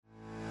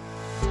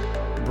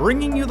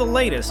Bringing you the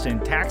latest in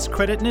tax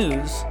credit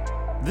news,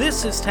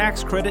 this is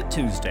Tax Credit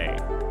Tuesday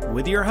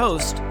with your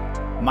host,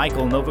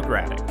 Michael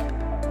Novogradac.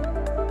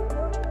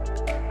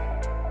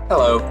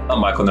 Hello, I'm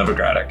Michael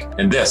Novogradac,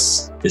 and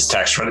this is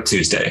Tax Credit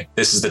Tuesday.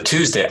 This is the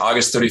Tuesday,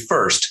 August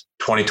 31st,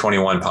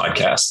 2021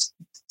 podcast.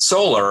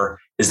 Solar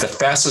is the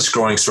fastest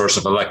growing source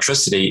of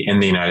electricity in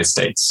the United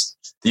States.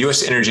 The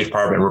U.S. Energy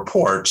Department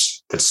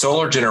reports that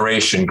solar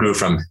generation grew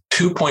from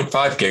 2.5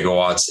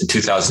 gigawatts in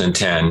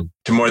 2010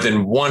 to more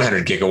than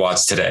 100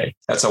 gigawatts today.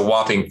 That's a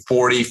whopping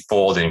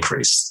 40-fold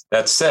increase.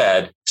 That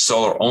said,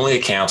 solar only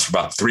accounts for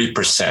about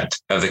 3%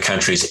 of the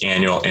country's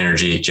annual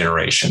energy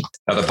generation.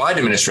 Now, the Biden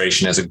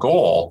administration has a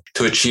goal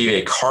to achieve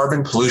a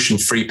carbon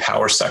pollution-free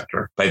power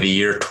sector by the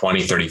year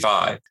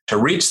 2035. To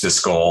reach this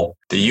goal,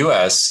 the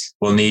U.S.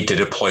 will need to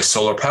deploy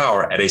solar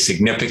power at a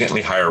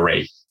significantly higher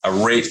rate, a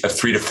rate of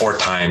 3 to 4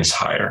 times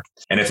higher.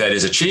 And if that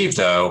is achieved,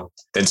 though,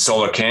 then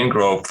solar can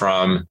grow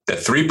from the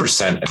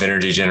 3% of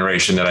energy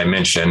generation that I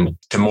mentioned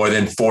to more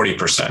than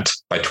 40%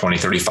 by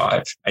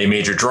 2035. A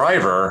major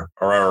driver,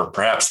 or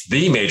perhaps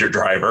the major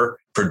driver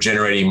for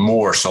generating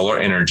more solar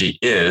energy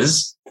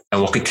is,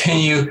 and will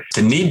continue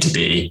to need to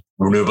be,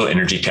 renewable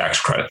energy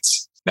tax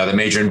credits. Now, the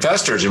major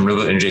investors in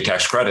renewable energy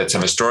tax credits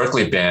have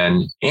historically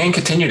been and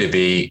continue to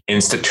be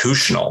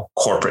institutional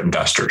corporate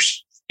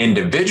investors.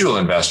 Individual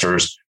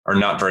investors are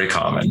not very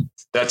common.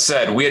 That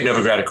said, we at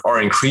Novogradac are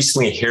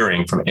increasingly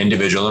hearing from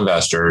individual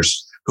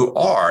investors who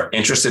are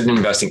interested in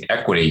investing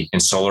equity in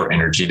solar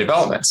energy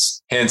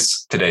developments,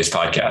 hence today's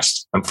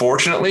podcast.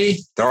 Unfortunately,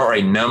 there are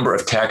a number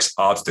of tax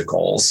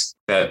obstacles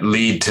that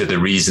lead to the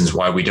reasons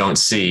why we don't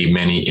see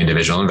many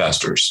individual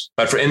investors.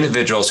 But for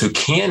individuals who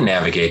can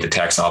navigate the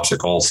tax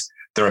obstacles,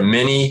 there are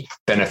many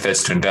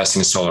benefits to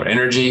investing in solar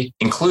energy,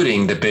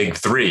 including the big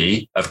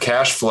three of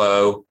cash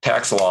flow,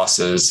 tax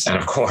losses, and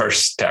of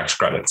course, tax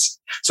credits.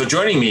 So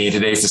joining me in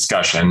today's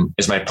discussion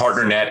is my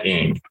partner, Nat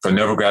Ing, from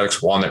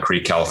Novogradac's Walnut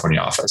Creek, California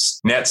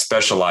office. Nat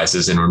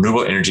specializes in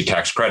renewable energy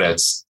tax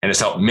credits and has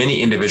helped many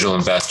individual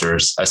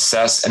investors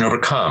assess and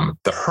overcome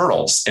the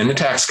hurdles in the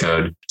tax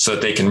code so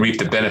that they can reap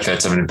the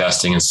benefits of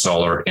investing in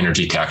solar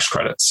energy tax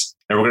credits.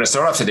 And we're going to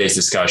start off today's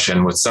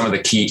discussion with some of the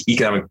key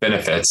economic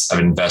benefits of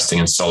investing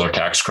in solar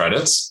tax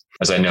credits.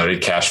 As I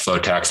noted, cash flow,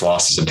 tax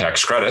losses, and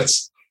tax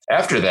credits.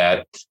 After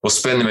that, we'll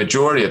spend the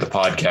majority of the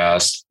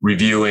podcast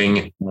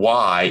reviewing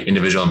why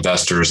individual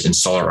investors in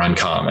solar are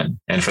uncommon.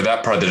 And for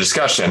that part of the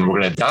discussion, we're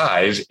going to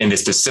dive into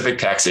specific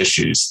tax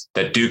issues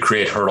that do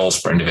create hurdles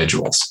for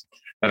individuals.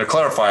 Now, to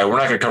clarify, we're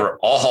not going to cover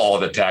all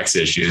of the tax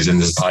issues in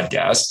this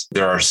podcast.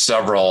 There are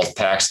several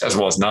tax as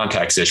well as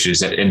non-tax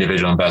issues that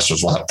individual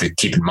investors will have to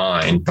keep in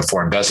mind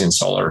before investing in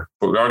solar.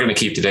 But we are going to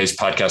keep today's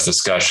podcast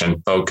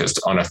discussion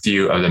focused on a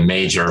few of the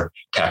major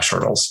tax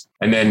hurdles.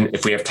 And then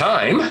if we have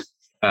time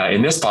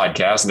in this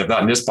podcast, and if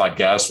not in this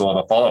podcast, we'll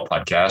have a follow-up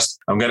podcast.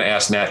 I'm going to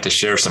ask Nat to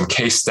share some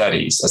case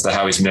studies as to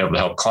how he's been able to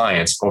help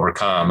clients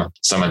overcome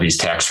some of these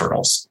tax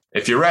hurdles.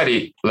 If you're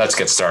ready, let's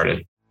get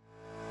started.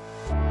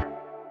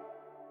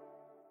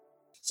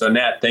 So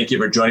Nat, thank you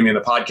for joining me on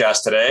the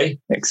podcast today.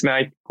 Thanks,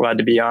 Mike. Glad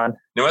to be on.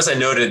 Now, as I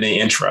noted in the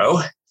intro,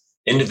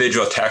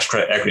 individual tax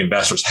credit equity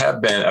investors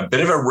have been a bit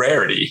of a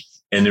rarity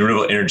in the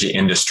renewable energy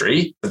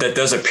industry, but that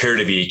does appear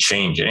to be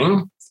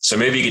changing. So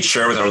maybe you could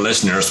share with our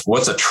listeners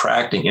what's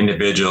attracting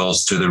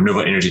individuals to the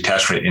renewable energy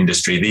tax credit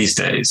industry these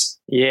days.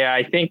 Yeah,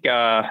 I think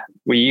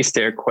we used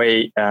to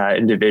equate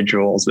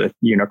individuals with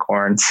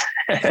unicorns,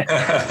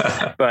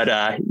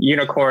 but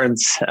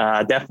unicorns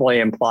definitely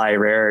imply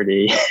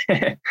rarity.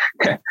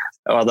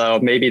 Although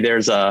maybe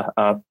there's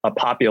a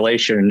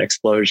population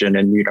explosion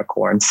in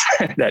unicorns,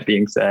 that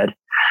being said.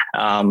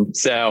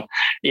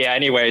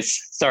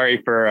 Anyways,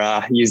 sorry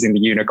for using the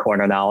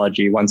unicorn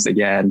analogy once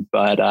again,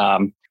 but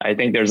I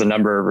think there's a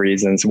number of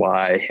reasons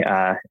why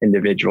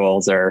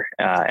individuals are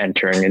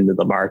entering into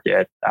the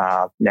market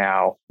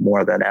now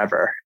more than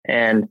ever.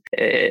 And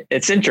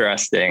it's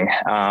interesting.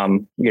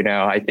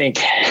 I think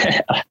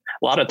a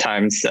lot of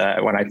times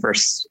when I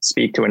first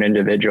speak to an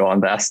individual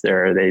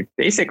investor, they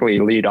basically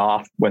lead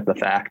off with the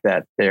fact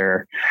that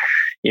they're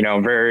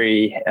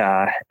very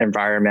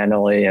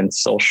environmentally and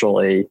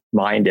socially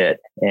minded.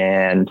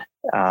 And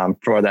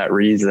for that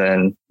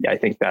reason, I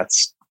think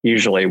that's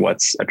usually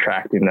what's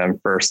attracting them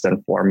first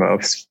and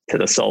foremost to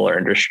the solar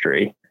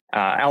industry.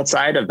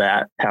 Outside of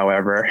that,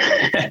 however,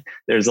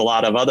 there's a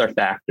lot of other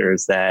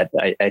factors that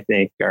I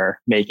think are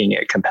making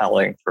it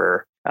compelling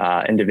for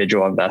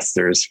individual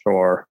investors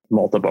for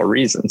multiple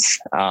reasons.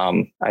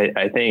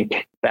 I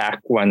think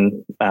back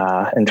when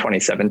in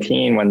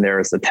 2017, when there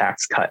was the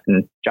Tax Cut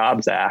and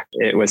Jobs Act,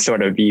 it was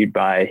sort of viewed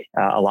by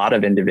a lot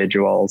of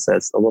individuals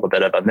as a little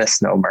bit of a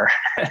misnomer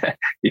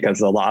because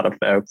a lot of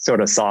folks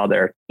sort of saw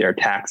their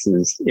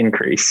taxes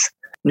increase.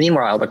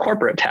 Meanwhile, the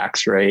corporate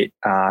tax rate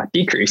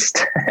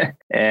decreased.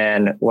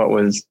 And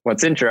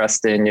what's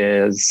interesting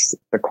is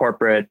the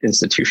corporate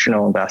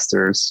institutional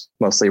investors,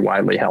 mostly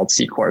widely held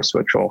C corps,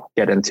 which we'll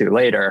get into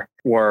later,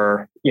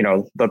 were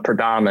the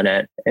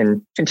predominant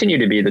and continue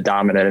to be the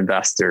dominant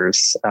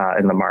investors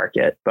in the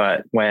market.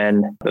 But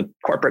when the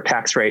corporate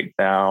tax rate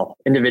fell,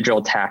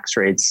 individual tax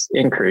rates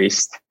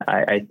increased.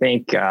 I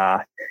think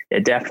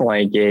it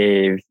definitely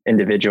gave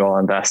individual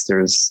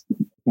investors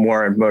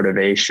more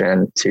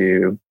motivation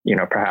to,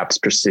 perhaps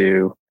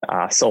pursue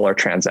solar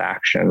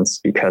transactions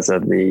because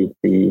of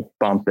the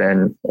bump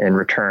in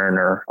return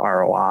or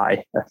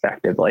ROI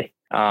effectively.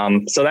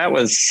 So that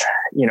was,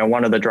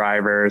 one of the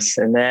drivers.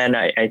 And then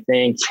I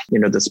think,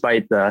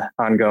 despite the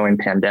ongoing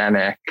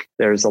pandemic,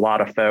 there's a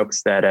lot of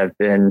folks that have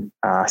been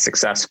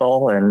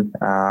successful and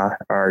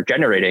are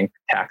generating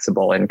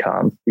taxable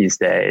income these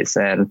days.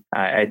 And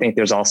I think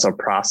there's also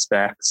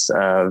prospects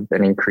of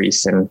an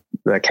increase in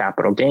the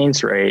capital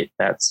gains rate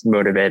that's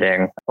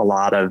motivating a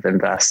lot of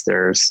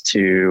investors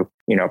to,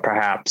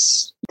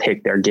 perhaps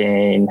take their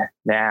gain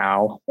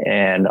now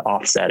and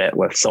offset it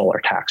with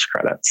solar tax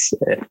credits,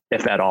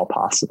 if at all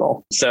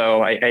possible.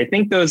 So I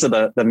think those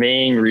are the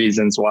main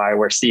reasons why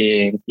we're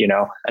seeing,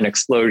 an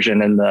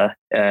explosion in the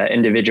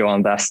individual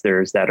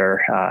investors that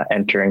are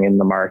entering in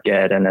the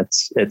market. And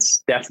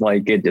it's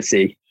definitely good to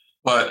see.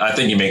 Well, I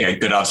think you make a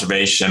good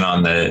observation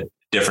on the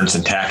difference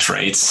in tax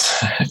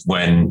rates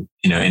when,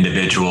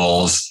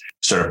 individuals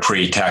sort of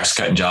pre-Tax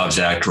Cut and Jobs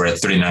Act were at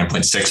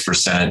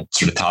 39.6%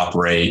 sort of top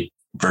rate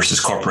versus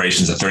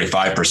corporations at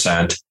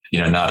 35%,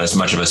 not as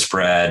much of a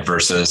spread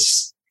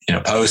versus,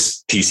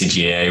 post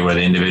TCJA where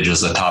the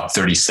individuals are the top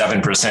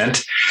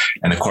 37%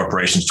 and the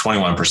corporations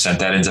 21%.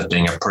 That ends up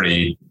being a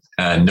pretty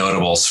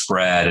notable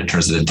spread in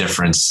terms of the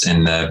difference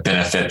in the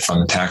benefit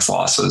from the tax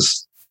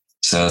losses.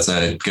 So that's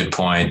a good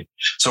point.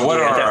 So what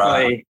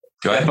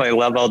definitely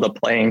level the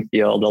playing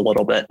field a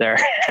little bit there.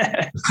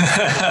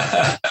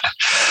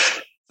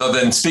 So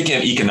then speaking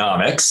of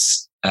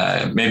economics,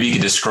 maybe you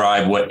could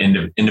describe what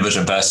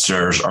individual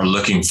investors are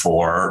looking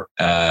for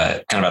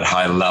kind of at a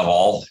high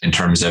level in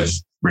terms of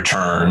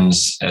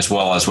returns, as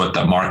well as what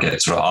the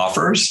market sort of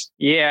offers.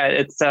 Yeah,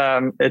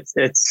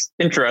 it's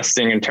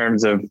interesting in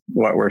terms of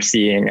what we're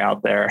seeing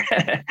out there.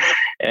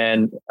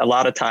 And a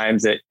lot of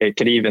times it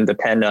could even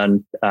depend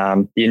on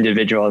the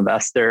individual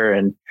investor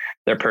and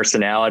their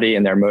personality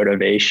and their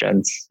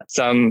motivations.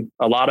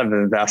 A lot of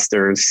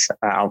investors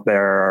out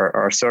there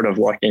are sort of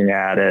looking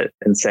at it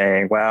and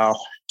saying,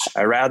 well,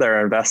 I'd rather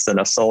invest in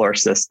a solar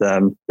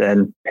system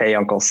than pay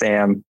Uncle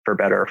Sam for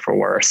better or for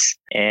worse.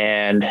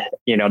 And,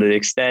 to the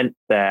extent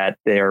that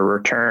their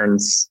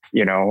returns,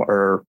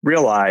 are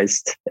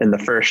realized in the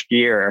first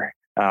year,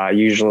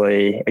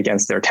 usually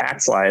against their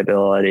tax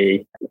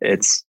liability,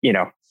 it's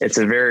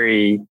a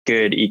very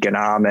good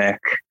economic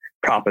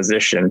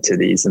proposition to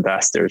these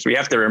investors. We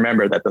have to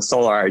remember that the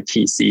solar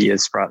ITC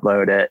is front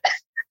loaded.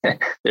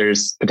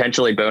 There's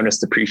potentially bonus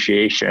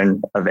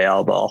depreciation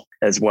available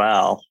as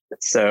well.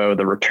 So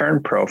the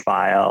return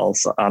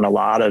profiles on a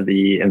lot of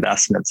the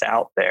investments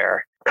out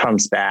there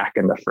comes back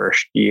in the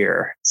first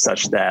year,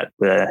 such that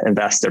the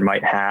investor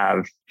might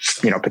have,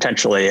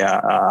 potentially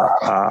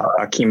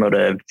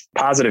a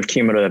positive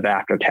cumulative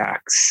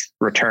after-tax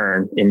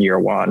return in year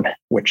one,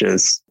 which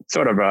is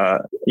sort of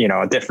a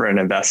different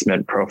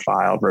investment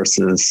profile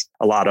versus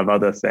a lot of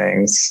other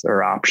things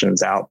or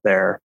options out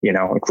there,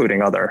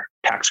 including other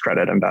tax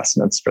credit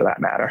investments for that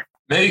matter.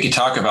 Maybe you could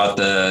talk about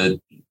the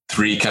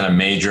three kind of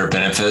major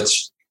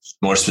benefits,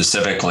 more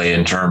specifically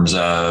in terms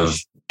of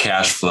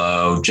cash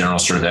flow, general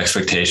sort of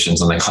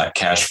expectations on the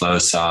cash flow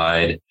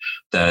side,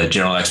 the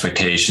general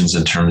expectations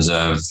in terms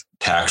of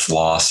tax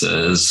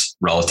losses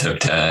relative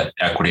to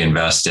equity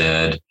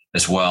invested,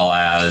 as well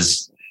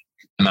as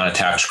amount of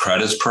tax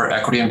credits per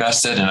equity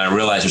invested. And I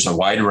realize there's a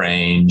wide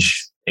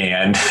range.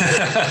 And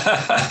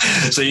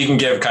so you can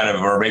give kind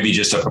of, or maybe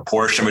just a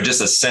proportion, but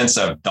just a sense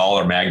of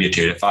dollar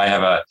magnitude. If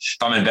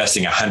I'm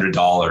investing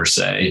 $100,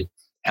 say,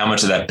 how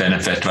much of that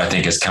benefit do I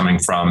think is coming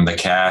from the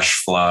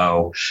cash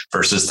flow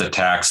versus the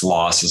tax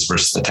losses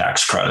versus the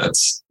tax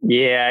credits?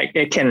 Yeah,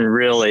 it can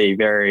really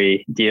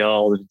vary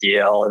deal to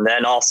deal. And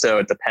then also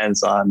it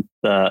depends on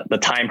the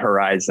time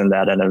horizon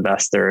that an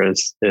investor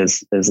is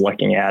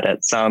looking at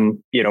it.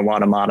 Some,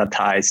 want to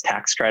monetize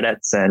tax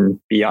credits and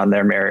be on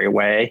their merry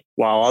way,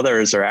 while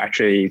others are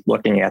actually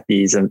looking at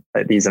these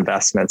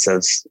investments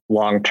as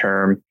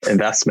long-term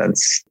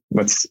investments.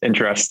 What's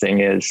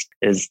interesting is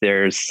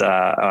there's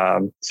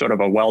sort of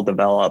a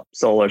well-developed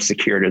solar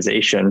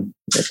securitization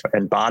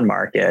and bond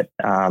market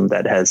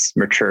that has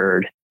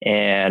matured.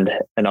 And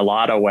in a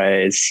lot of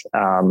ways,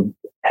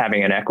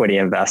 having an equity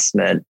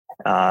investment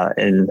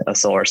in a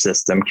solar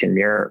system can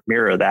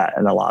mirror that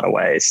in a lot of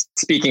ways.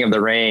 Speaking of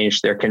the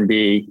range, there can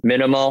be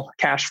minimal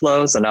cash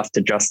flows, enough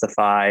to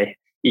justify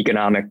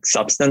economic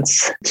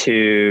substance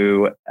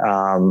to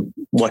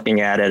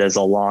looking at it as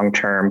a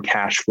long-term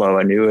cash flow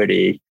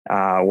annuity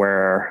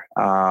where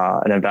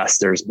an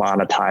investor is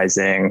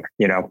monetizing,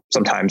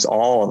 sometimes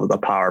all of the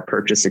power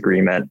purchase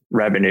agreement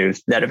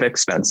revenues, net of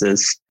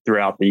expenses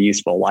throughout the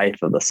useful life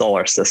of the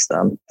solar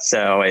system.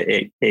 So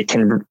it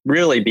can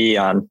really be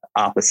on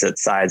opposite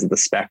sides of the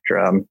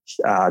spectrum,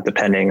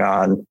 depending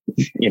on,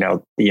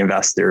 the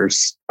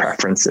investor's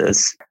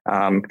preferences.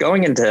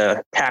 Going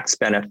into tax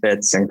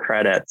benefits and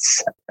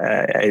credits,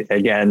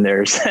 again,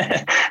 there's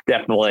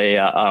definitely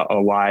a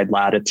wide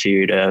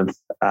latitude of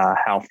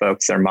how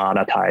folks are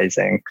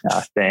monetizing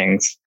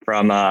things.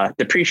 From a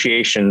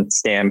depreciation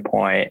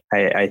standpoint,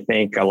 I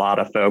think a lot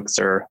of folks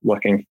are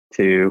looking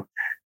to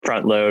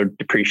front load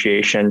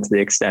depreciation to the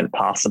extent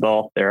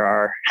possible. There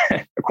are,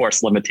 of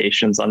course,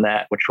 limitations on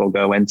that, which we'll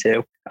go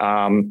into.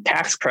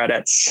 Tax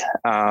credits,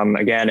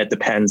 again, it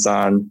depends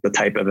on the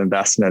type of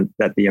investment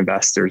that the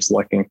investor is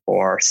looking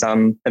for.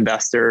 Some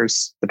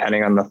investors,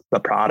 depending on the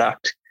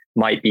product,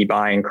 might be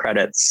buying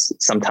credits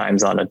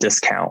sometimes on a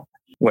discount,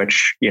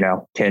 which,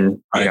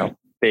 can,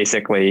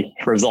 basically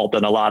result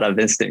in a lot of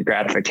instant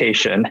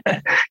gratification,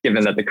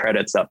 given that the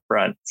credit's up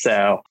front.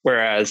 So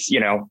whereas,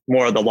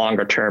 more of the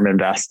longer term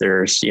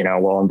investors,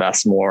 will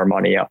invest more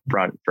money up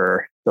front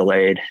for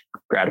delayed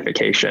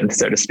gratification,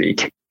 so to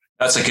speak.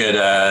 That's a good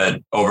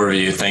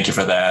overview. Thank you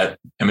for that.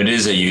 I mean, it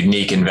is a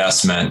unique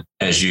investment,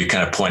 as you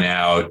kind of point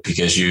out,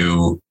 because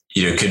you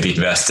could be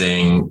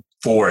investing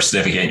for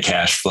significant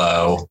cash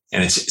flow.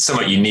 And it's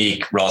somewhat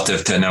unique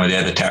relative to a number of the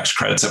other tax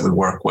credits that we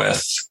work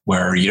with,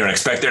 where you don't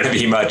expect there to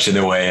be much in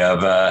the way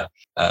of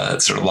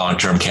sort of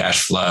long-term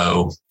cash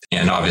flow.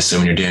 And obviously,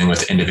 when you're dealing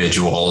with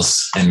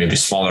individuals and maybe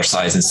smaller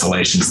size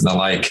installations and the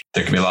like,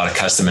 there can be a lot of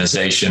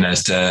customization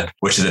as to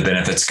which of the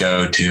benefits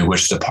go to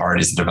which of the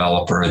parties, the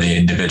developer, the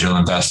individual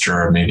investor,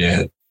 or maybe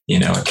a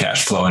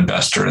cash flow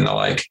investor and the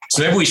like.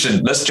 So maybe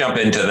let's jump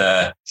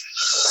into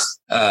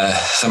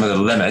some of the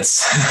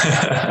limits.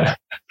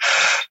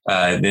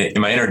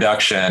 In my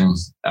introduction,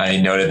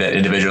 I noted that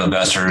individual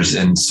investors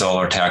in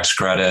solar tax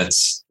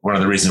credits, one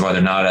of the reasons why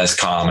they're not as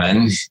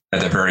common are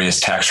the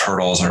various tax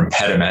hurdles or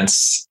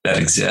impediments that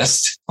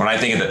exist. When I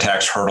think of the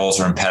tax hurdles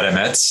or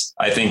impediments,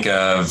 I think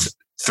of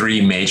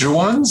three major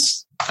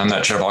ones. I'm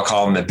not sure if I'll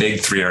call them the big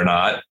three or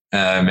not.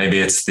 Maybe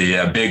it's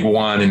the big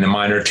one and the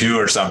minor two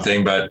or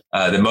something, but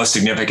the most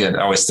significant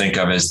I always think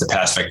of is the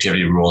passive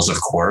activity rules, of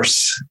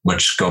course,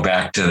 which go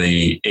back to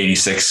the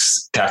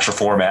 86 Tax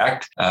Reform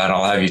Act. And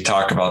I'll have you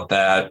talk about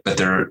that. But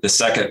the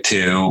second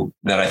two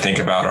that I think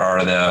about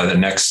are the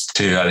next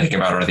two I think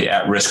about are the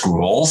at-risk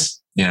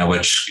rules,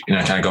 which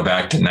kind of go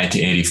back to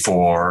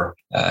 1984.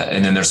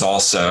 And then there's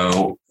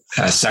also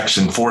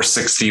Section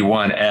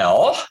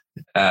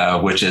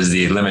 461L, which is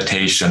the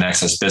limitation on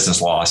excess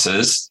business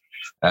losses,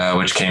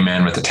 which came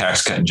in with the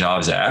Tax Cut and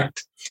Jobs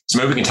Act. So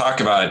maybe we can talk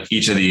about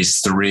each of these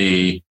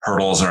three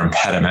hurdles or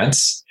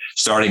impediments,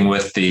 starting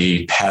with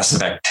the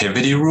passive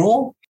activity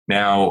rule.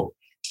 Now,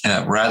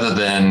 rather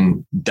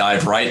than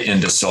dive right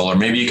into solar,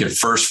 maybe you could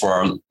first, for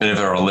our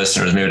benefit of our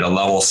listeners, maybe to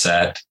level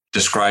set,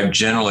 describe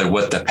generally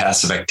what the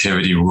passive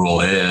activity rule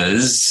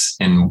is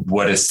and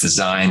what it's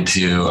designed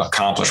to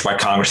accomplish, why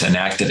Congress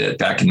enacted it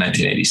back in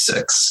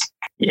 1986.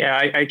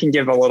 Yeah, I can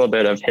give a little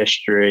bit of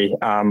history,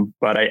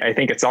 but I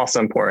think it's also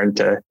important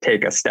to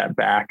take a step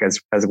back as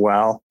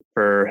well.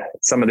 For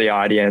some of the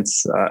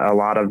audience, a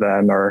lot of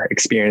them are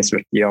experienced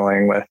with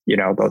dealing with,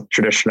 the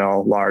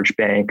traditional large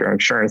bank or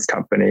insurance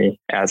company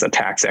as a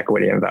tax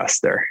equity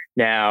investor.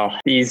 Now,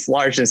 these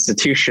large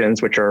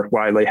institutions, which are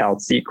widely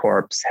held C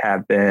Corps,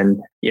 have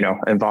been,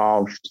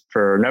 involved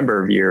for a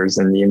number of years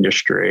in the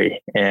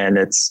industry. And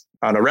it's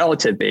on a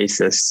relative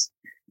basis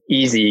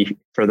easy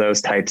for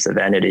those types of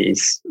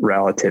entities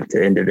relative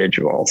to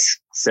individuals.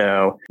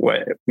 So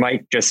what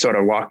Mike just sort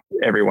of walked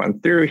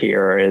everyone through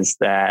here is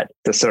that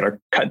to sort of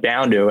cut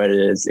down to it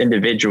is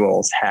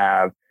individuals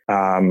have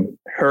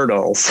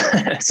hurdles,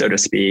 so to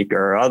speak,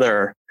 or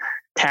other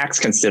tax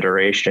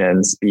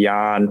considerations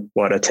beyond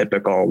what a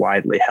typical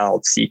widely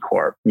held C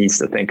Corp needs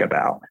to think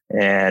about.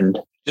 And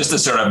just to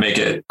sort of make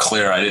it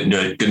clear, I didn't do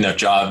a good enough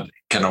job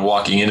kind of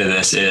walking into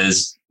this,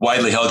 is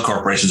widely held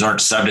corporations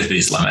aren't subject to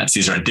these limits.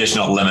 These are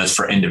additional limits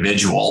for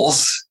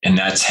individuals. And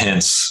that's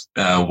hence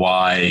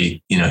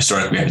why,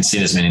 historically we haven't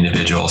seen as many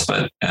individuals,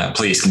 but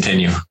please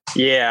continue.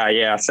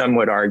 Yeah. Some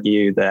would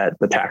argue that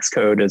the tax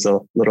code is a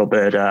little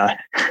bit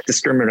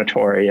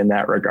discriminatory in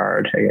that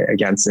regard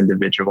against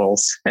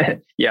individuals.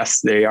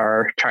 Yes, they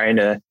are trying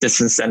to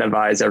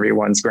disincentivize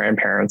everyone's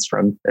grandparents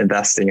from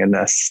investing in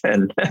this.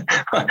 And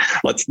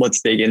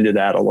let's dig into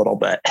that a little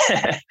bit.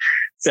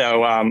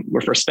 So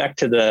with respect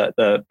to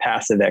the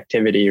passive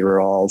activity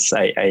rules,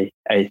 I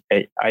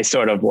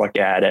sort of look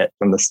at it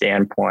from the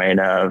standpoint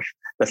of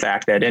the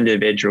fact that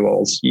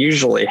individuals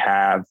usually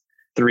have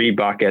three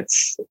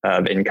buckets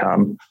of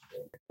income.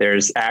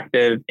 There's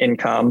active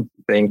income,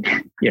 think,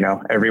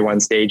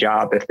 everyone's day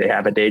job, if they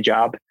have a day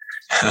job.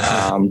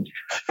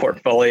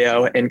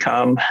 portfolio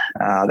income.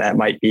 That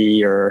might be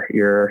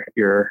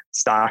your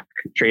stock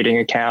trading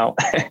account,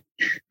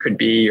 could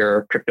be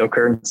your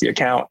cryptocurrency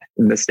account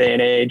in this day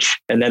and age.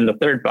 And then the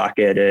third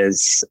bucket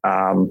is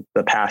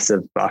the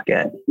passive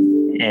bucket.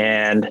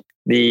 And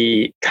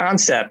the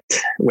concept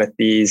with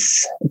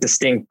these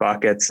distinct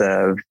buckets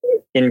of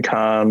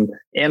income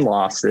and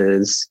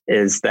losses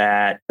is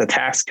that the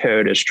tax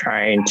code is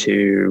trying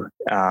to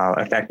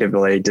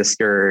effectively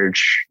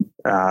discourage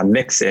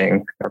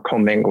mixing or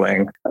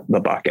commingling the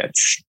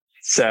buckets.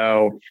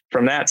 So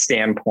from that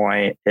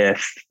standpoint,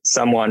 if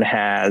someone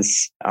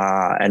has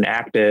an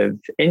active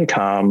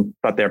income,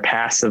 but they're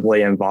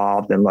passively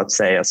involved in, let's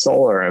say, a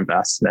solar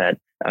investment,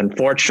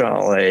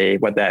 unfortunately,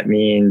 what that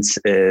means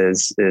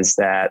is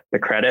that the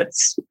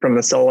credits from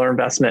the solar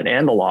investment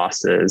and the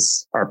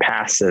losses are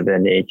passive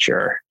in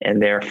nature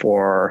and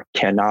therefore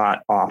cannot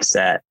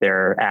offset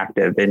their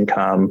active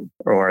income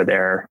or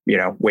their,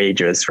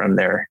 wages from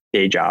their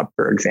day job,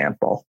 for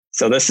example.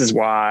 So this is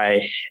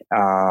why,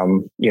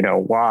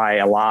 why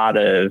a lot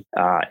of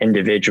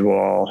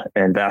individual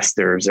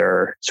investors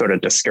are sort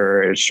of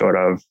discouraged sort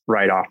of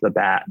right off the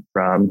bat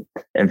from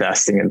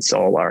investing in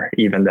solar,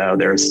 even though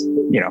there's,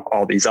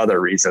 all these other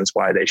reasons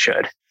why they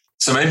should.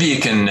 So maybe you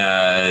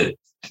can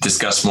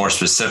discuss more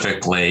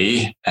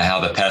specifically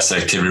how the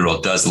passive activity rule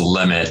does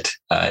limit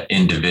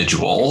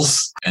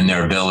individuals and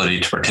their ability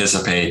to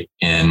participate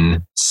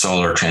in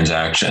solar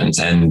transactions.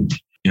 And,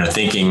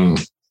 thinking,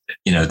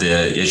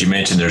 as you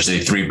mentioned, there's the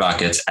three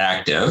buckets: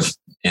 active,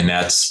 and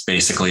that's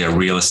basically a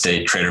real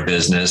estate trader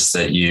business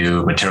that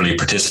you materially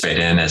participate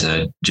in as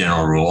a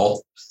general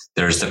rule.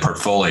 There's the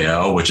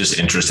portfolio, which is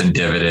interest and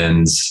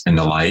dividends and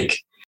the like.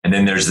 And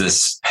then there's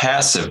this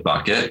passive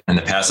bucket, and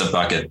the passive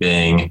bucket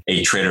being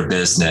a trader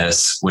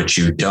business, which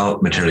you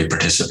don't materially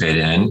participate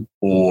in,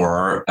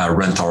 or a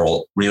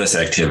rental real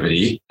estate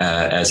activity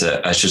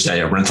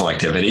a rental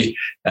activity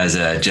as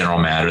a general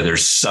matter.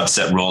 There's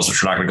subset rules,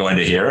 which we're not going to go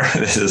into here.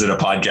 This isn't a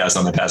podcast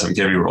on the passive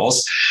activity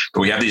rules,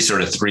 but we have these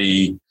sort of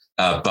three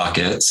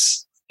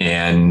buckets.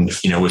 And,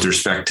 with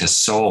respect to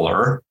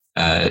solar,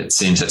 it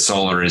seems that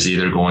solar is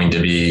either going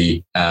to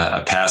be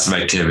a passive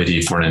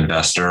activity for an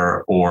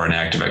investor or an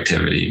active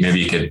activity. Maybe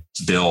you could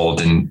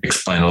build and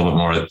explain a little bit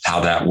more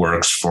how that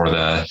works for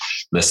the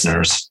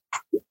listeners.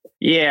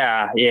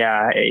 Yeah.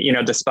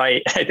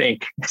 Despite, I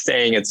think,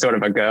 saying it's sort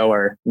of a go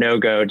or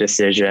no-go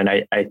decision,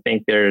 I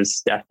think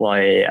there's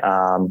definitely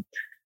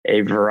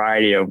a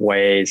variety of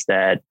ways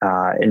that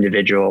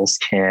individuals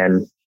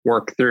can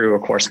work through,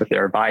 of course, with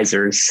their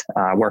advisors,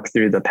 work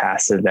through the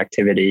passive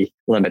activity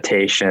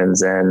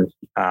limitations and,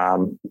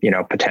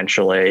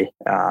 potentially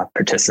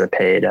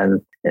participate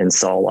in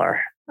solar.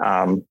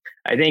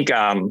 I think,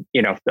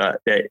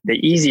 the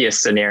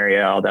easiest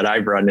scenario that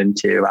I've run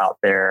into out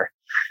there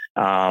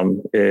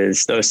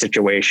is those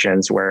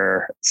situations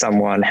where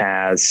someone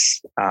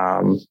has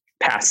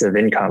passive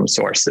income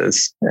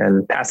sources,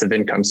 and passive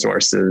income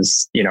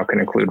sources, can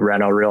include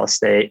rental real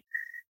estate.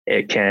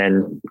 It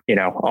can,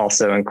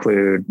 also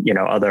include,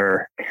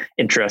 other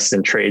interests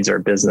in trades or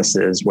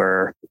businesses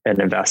where an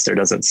investor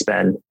doesn't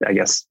spend, I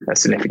guess, a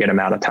significant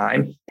amount of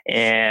time.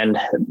 And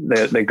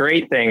the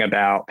great thing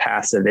about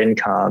passive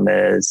income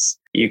is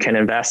you can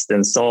invest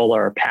in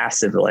solar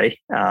passively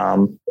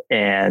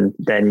and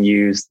then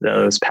use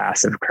those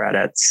passive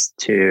credits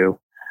to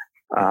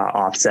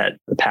offset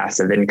the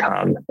passive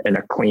income in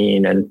a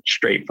clean and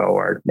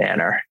straightforward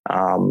manner.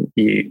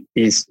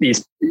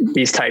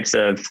 These types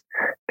of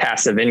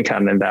passive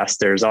income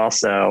investors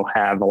also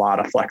have a lot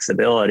of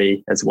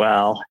flexibility as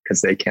well,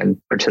 because they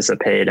can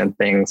participate in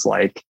things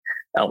like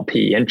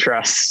LP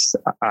interests,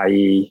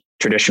 i.e.,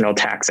 traditional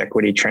tax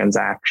equity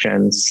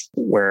transactions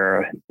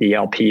where the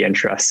LP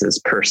interest is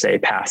per se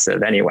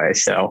passive anyway.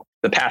 So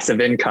the passive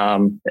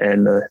income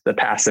and the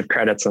passive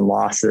credits and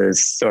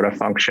losses sort of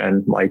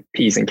function like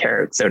peas and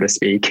carrots, so to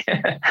speak,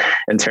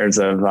 in terms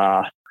of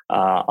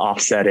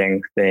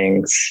offsetting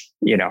things,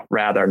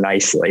 rather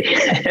nicely.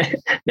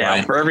 Now,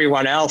 right. For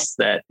everyone else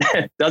that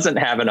doesn't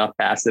have enough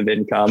passive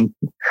income,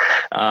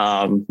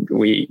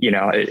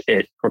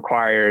 it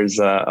requires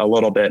a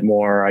little bit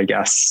more, I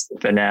guess,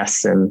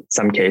 finesse, in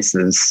some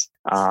cases,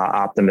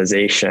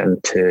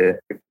 optimization to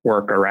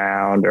work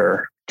around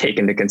or take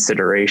into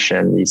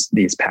consideration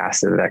these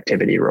passive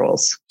activity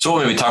rules. So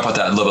when we talk about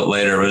that a little bit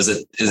later, but is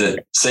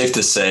it safe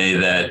to say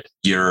that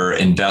your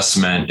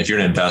investment, if you're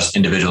an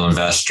individual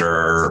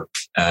investor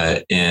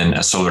in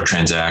a solar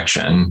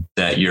transaction,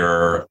 that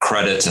your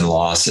credits and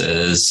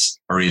losses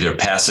are either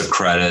passive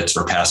credits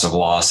or passive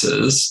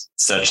losses,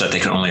 such that they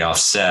can only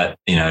offset,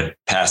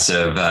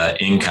 passive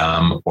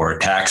income or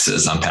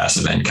taxes on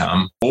passive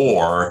income,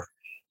 or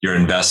your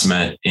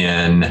investment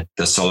in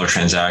the solar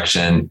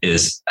transaction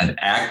is an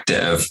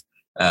active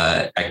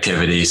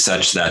activity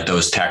such that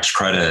those tax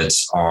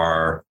credits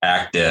are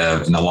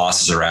active and the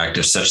losses are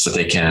active such that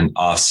they can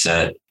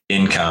offset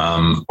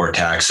income or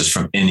taxes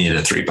from any of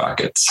the three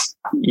buckets.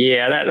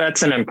 Yeah,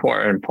 that's an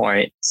important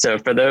point. So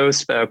for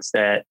those folks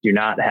that do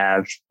not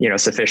have,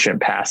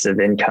 sufficient passive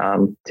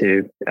income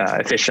to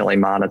efficiently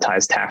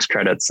monetize tax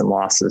credits and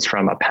losses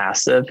from a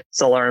passive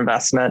solar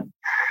investment,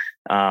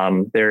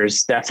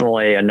 there's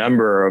definitely a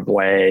number of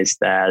ways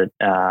that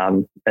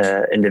an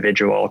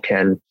individual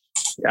can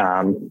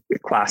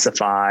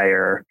classify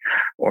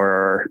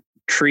or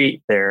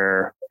treat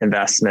their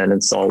investment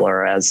in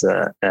solar as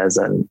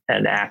an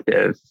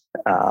active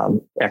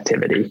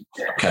activity.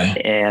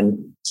 Okay. And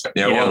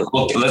we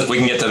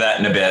can get to that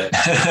in a bit.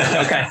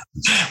 Okay.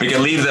 We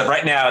can leave that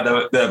right now.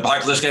 The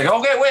population can go,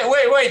 okay,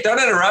 wait,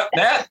 don't interrupt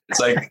that. It's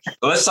like,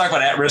 let's talk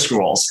about at-risk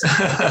rules.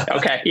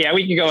 Okay. Yeah,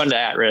 we can go into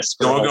at-risk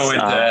rules. So we'll go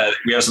into,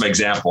 we have some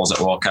examples that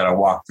we'll kind of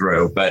walk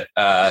through, but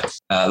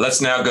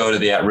let's now go to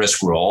the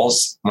at-risk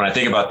rules. When I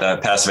think about the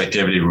passive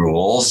activity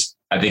rules,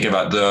 I think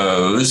about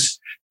those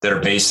that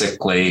are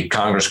basically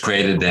Congress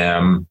created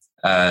them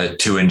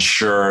to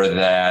ensure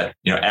that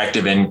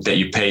that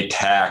you pay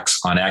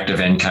tax on active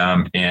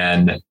income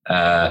and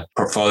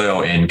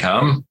portfolio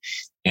income,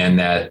 and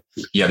that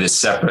you have this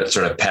separate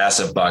sort of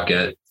passive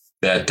bucket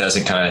that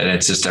doesn't and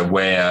it's just a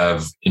way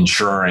of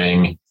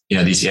ensuring you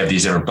have these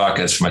different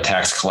buckets from a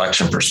tax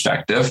collection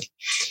perspective.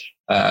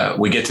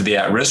 We get to the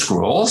at-risk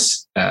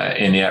rules,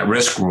 and the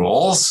at-risk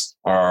rules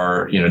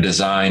are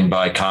designed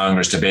by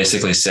Congress to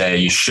basically say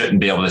you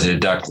shouldn't be able to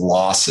deduct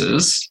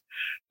losses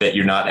that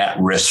you're not at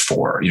risk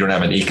for. You don't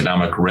have an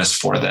economic risk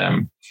for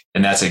them.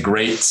 And that's a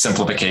great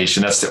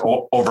simplification. That's the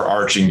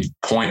overarching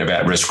point of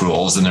at-risk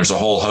rules. And there's a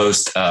whole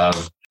host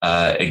of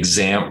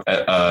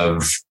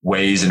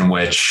ways in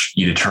which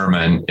you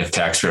determine if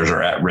taxpayers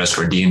are at risk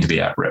or deemed to be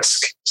at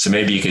risk. So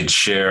maybe you could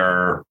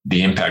share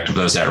the impact of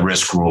those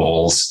at-risk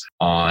rules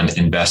on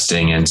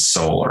investing in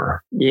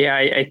solar. Yeah,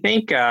 I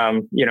think,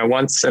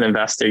 once an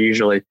investor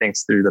usually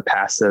thinks through the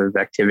passive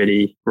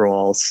activity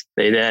rules,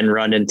 they then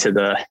run into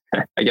the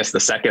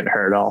second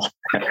hurdle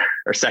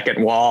or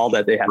second wall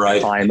that they have to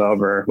climb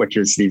over, which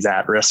is these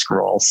at-risk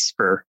rules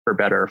for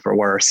better or for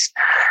worse.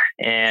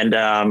 And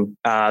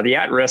the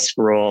at-risk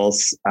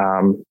rules,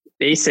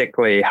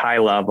 basically high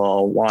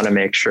level, want to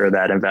make sure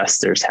that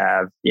investors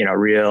have,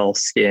 real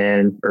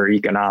skin or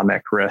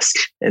economic risk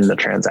in the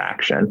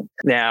transaction.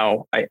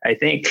 Now, I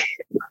think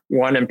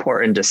one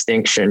important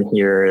distinction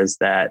here is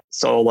that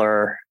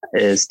solar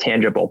is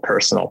tangible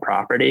personal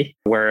property,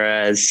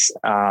 whereas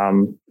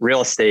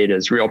real estate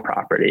is real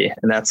property.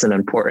 And that's an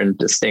important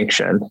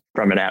distinction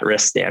from an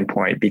at-risk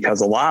standpoint, because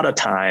a lot of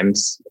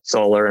times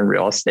solar and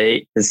real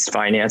estate is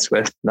financed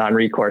with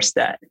non-recourse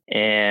debt.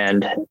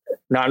 And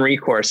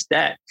non-recourse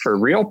debt for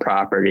real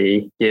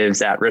property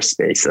gives at-risk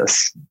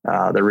basis.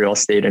 The real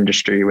estate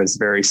industry was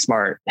very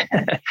smart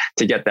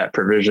to get that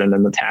provision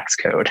in the tax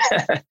code.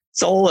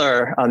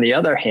 Solar, on the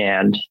other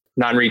hand,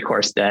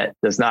 non-recourse debt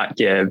does not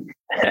give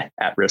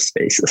at-risk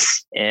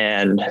basis.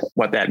 And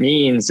what that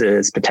means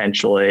is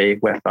potentially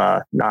with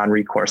a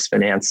non-recourse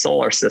finance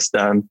solar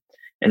system,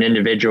 an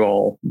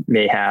individual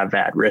may have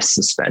at-risk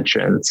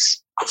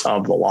suspensions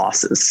of the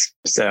losses.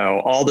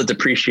 So all the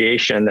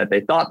depreciation that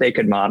they thought they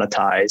could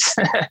monetize,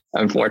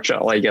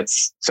 unfortunately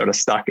gets sort of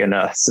stuck in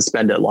a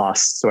suspended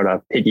loss sort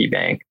of piggy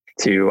bank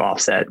to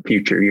offset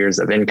future years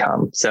of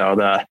income. So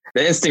the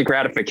instant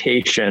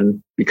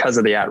gratification because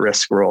of the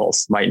at-risk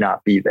rules might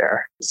not be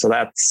there. So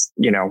that's,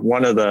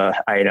 one of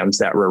the items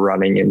that we're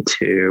running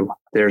into.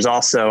 There's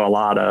also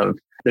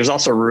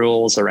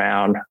rules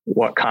around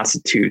what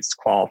constitutes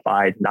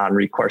qualified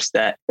non-recourse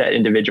debt that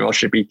individuals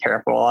should be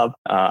careful of.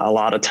 A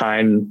lot of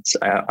times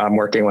I'm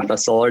working with a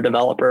solar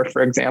developer,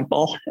 for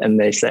example, and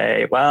they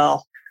say,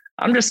 well,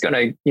 I'm just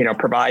going to,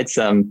 provide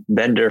some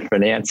vendor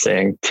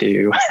financing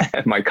to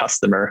my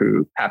customer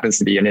who happens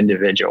to be an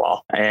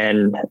individual.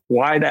 And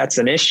why that's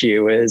an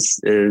issue is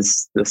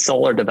the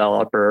solar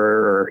developer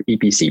or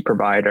EPC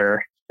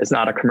provider is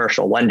not a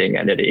commercial lending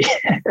entity.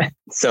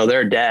 So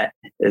their debt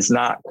is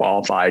not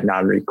qualified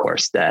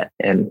non-recourse debt.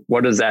 And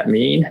what does that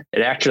mean?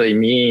 It actually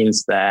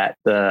means that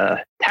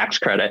the tax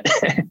credit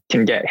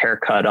can get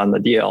haircut on the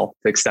deal to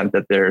the extent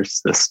that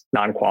there's this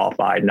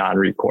non-qualified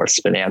non-recourse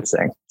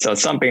financing. So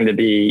it's something to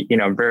be,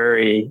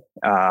 very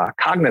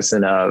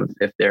cognizant of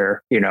if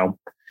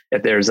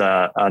there's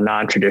a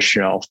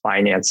non-traditional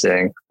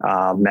financing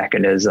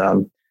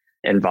mechanism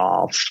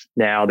involved.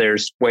 Now,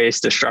 there's ways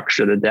to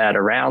structure the debt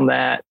around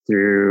that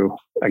through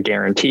a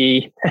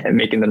guarantee and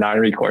making the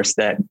non-recourse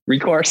debt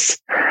recourse.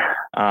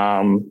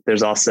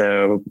 There's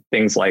also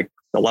things like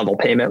the level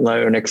payment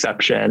loan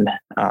exception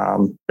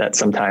that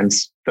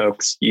sometimes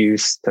folks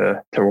use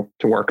to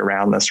work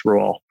around this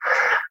rule.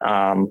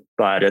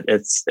 But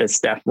it's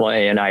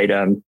definitely an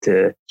item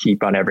to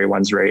keep on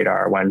everyone's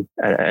radar when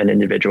an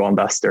individual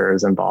investor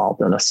is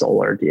involved in a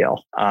solar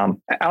deal.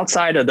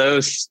 Outside of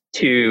those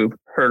two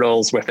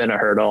hurdles within a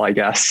hurdle, I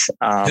guess,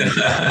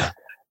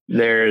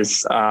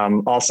 there's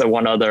also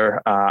one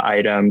other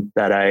item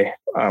that I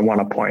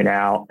want to point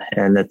out,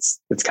 and it's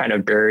kind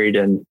of buried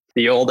in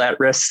the old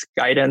at-risk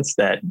guidance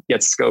that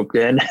gets scoped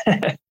in.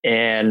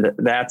 And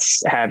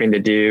that's having to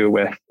do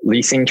with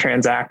leasing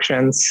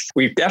transactions.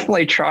 We've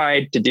definitely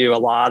tried to do a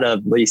lot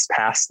of lease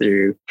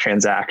pass-through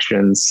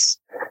transactions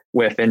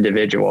with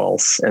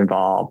individuals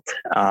involved.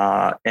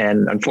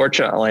 And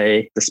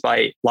unfortunately,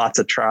 despite lots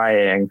of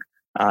trying,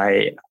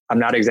 I'm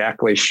not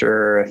exactly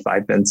sure if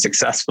I've been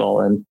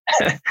successful in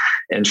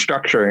in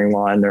structuring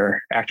one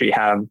or actually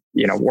have,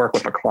 work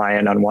with a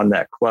client on one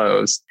that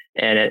closed.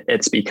 And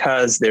it's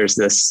because there's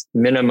this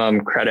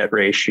minimum credit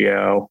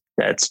ratio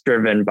that's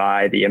driven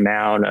by the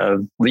amount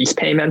of lease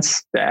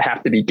payments that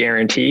have to be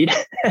guaranteed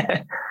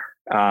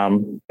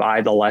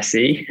by the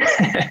lessee.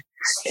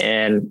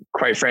 And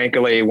quite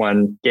frankly,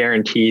 when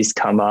guarantees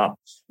come up,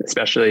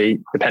 especially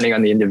depending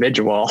on the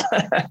individual,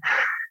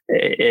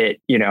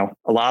 it,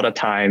 a lot of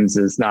times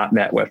is not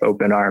met with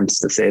open arms,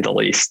 to say the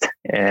least.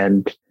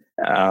 And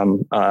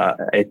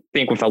I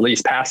think with a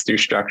lease pass-through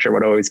structure,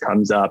 what always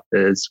comes up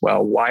is,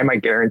 well, why am I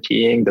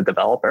guaranteeing the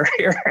developer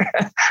here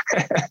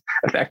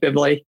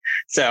effectively?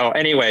 So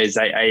anyways,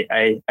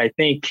 I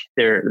think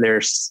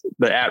there's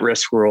the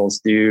at-risk rules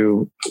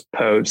do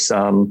pose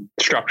some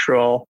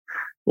structural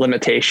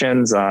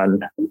limitations on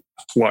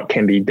what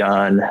can be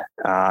done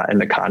in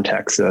the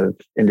context of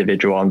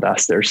individual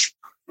investors.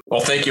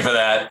 Well, thank you for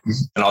that.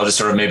 And I'll just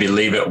sort of maybe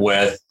leave it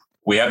with,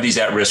 we have these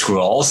at-risk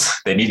rules.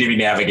 They need to be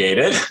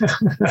navigated.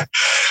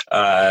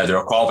 There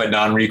are qualified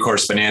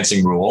non-recourse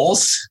financing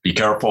rules. Be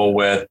careful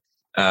with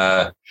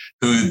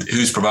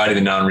who's providing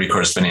the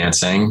non-recourse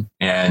financing.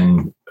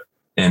 And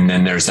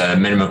then there's a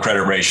minimum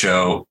credit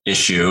ratio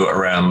issue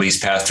around lease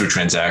pass-through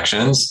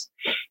transactions.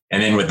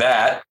 And then with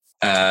that,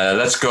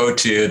 let's go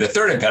to the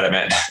third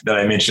impediment that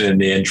I mentioned in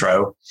the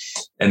intro.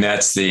 And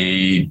that's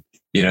the,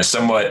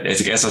 somewhat, I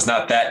guess it's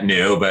not that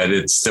new, but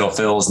it still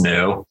feels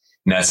new.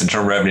 And that's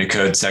Internal Revenue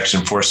Code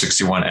Section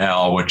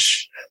 461L,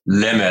 which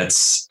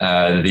limits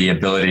the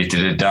ability to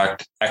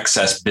deduct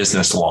excess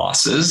business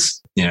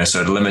losses.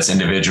 So it limits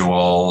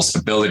individuals'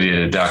 ability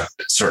to deduct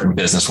certain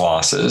business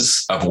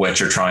losses, of which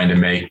are trying to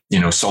make,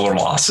 solar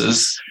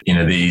losses,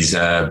 these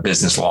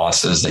business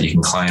losses that you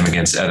can claim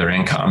against other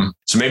income.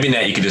 So maybe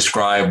Nat, you could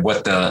describe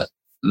what the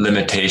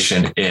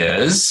limitation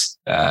is,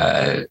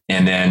 and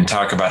then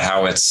talk about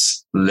how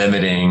it's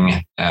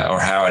limiting or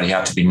how it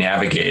have to be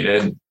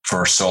navigated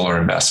for solar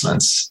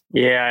investments.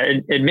 Yeah,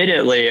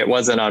 admittedly, it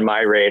wasn't on my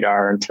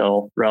radar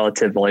until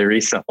relatively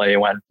recently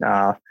when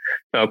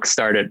folks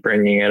started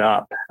bringing it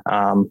up.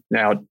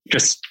 Now,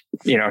 just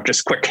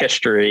quick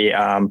history.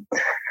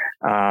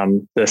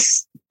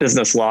 This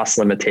business loss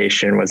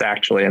limitation was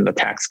actually in the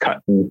Tax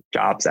Cut and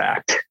Jobs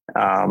Act.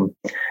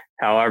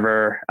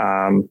 However,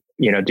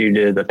 due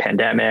to the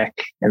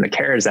pandemic and the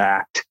CARES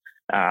Act,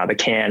 the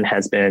can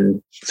has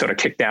been sort of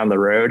kicked down the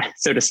road,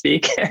 so to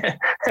speak,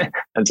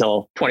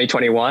 until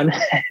 2021.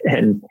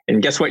 And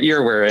guess what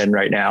year we're in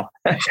right now?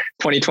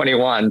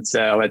 2021.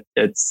 So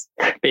it's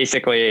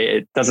basically,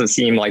 it doesn't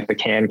seem like the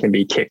can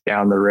be kicked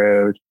down the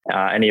road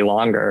any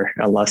longer,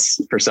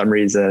 unless for some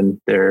reason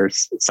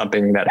there's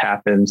something that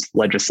happens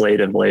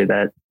legislatively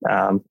that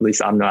at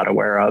least I'm not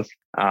aware of.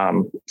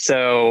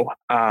 So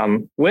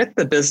with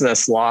the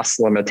business loss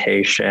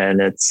limitation,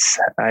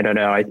 I don't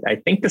know, I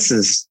think this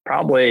is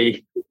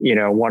probably,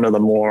 one of the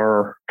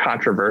more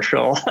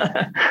controversial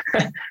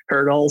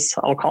hurdles,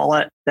 I'll call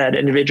it, that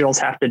individuals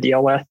have to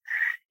deal with.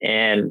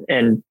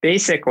 And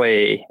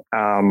basically,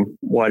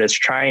 what it's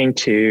trying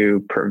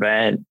to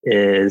prevent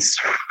is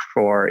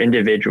for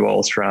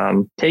individuals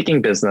from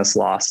taking business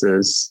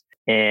losses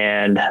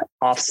and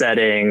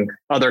offsetting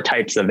other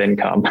types of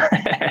income.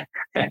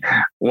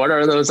 What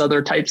are those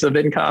other types of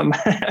income?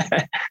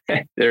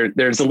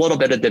 There's a little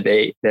bit of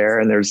debate there,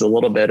 and there's a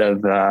little bit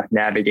of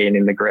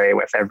navigating the gray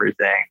with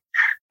everything.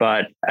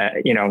 But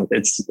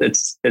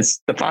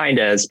it's defined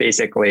as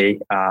basically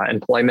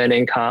employment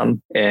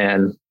income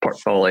and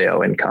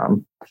portfolio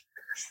income.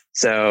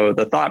 So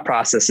the thought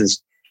process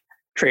is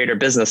trade or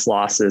business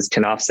losses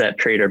can offset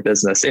trade or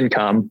business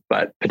income,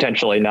 but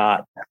potentially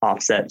not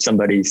offset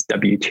somebody's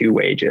W-2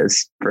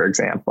 wages, for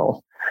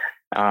example.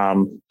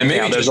 And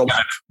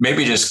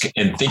maybe just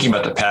in thinking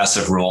about the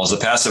passive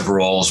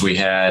rules, we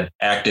had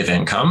active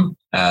income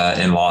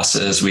and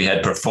losses. We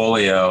had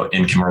portfolio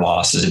income or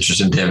losses,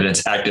 interest and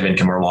dividends, active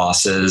income or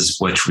losses,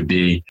 which would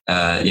be,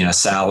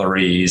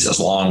 salaries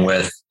along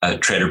with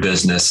trade or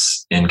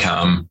business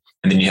income.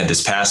 And then you had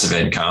this passive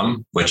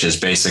income, which is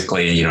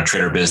basically,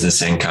 trade or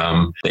business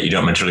income that you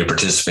don't materially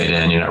participate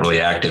in. You're not really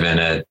active in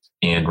it.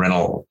 And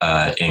rental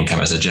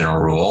income as a general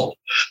rule.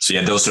 So you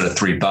had those sort of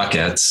three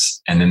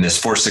buckets. And then this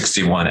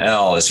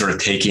 461L is sort of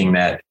taking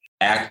that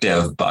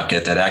active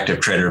bucket, that active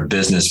trader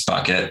business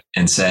bucket,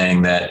 and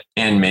saying that,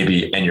 and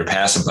your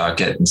passive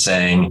bucket, and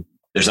saying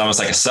there's almost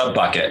like a sub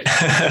bucket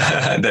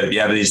that if you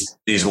have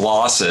these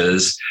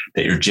losses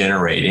that you're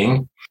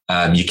generating,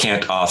 you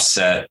can't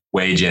offset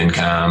wage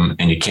income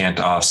and you can't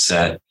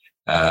offset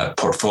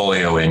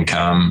portfolio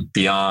income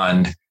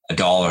beyond a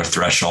dollar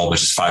threshold,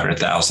 which is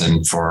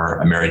 $500,000 for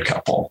a married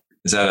couple.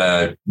 Is that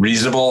a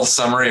reasonable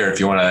summary, or if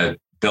you want to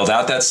build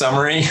out that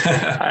summary?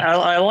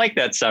 I like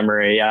that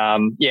summary.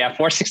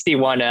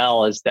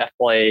 461L is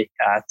definitely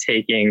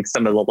taking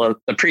some of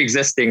the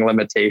pre-existing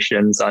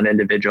limitations on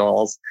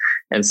individuals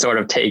and sort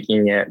of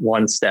taking it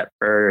one step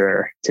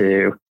further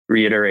to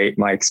reiterate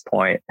Mike's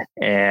point.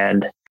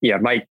 And yeah,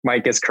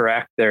 Mike is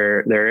correct.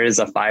 There is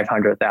a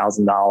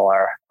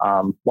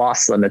 $500,000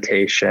 loss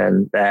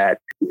limitation that,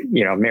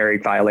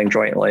 married filing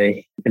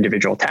jointly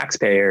individual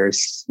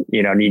taxpayers,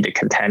 need to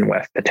contend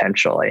with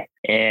potentially.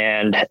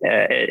 And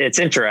it's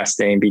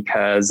interesting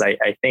because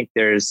I think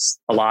there's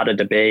a lot of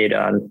debate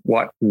on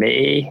what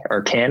may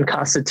or can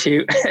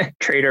constitute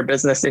trade or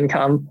business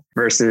income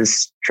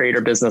versus trade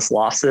or business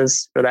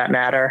losses for that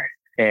matter.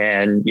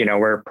 And,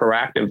 we're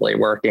proactively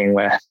working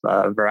with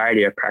a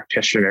variety of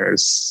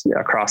practitioners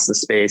across the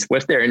space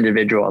with their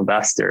individual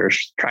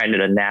investors, trying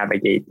to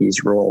navigate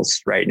these rules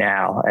right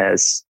now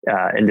as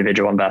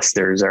individual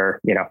investors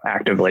are,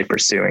 actively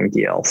pursuing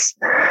deals.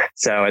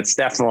 So it's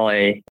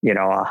definitely,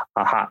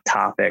 a hot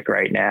topic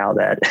right now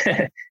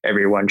that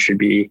everyone should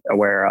be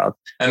aware of.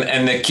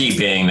 And the key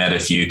being that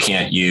if you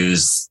can't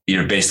use,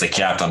 you're basically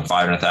capped on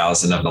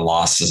 500,000 of the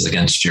losses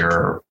against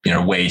your,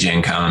 wage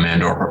income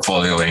and or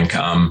portfolio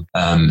income.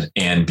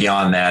 And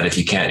beyond that, if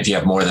you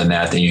have more than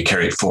that, then you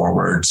carry it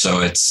forward.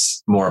 So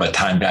it's more of a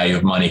time value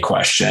of money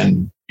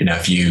question.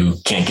 If you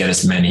can't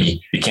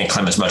you can't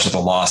claim as much of the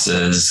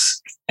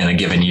losses in a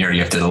given year,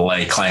 you have to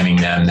delay claiming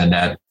them, then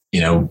that,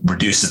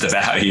 reduces the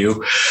value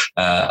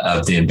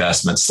of the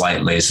investment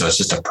slightly. So it's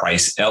just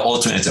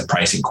ultimately it's a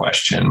pricing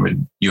question.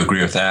 Would you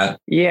agree with that?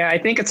 Yeah, I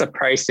think it's a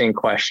pricing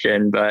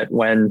question, but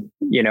when,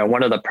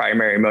 one of the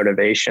primary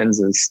motivations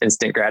is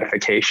instant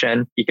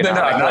gratification. No,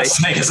 I'm not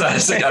saying it's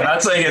not. I'm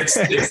not saying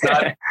it's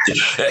not.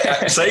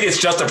 I'm saying it's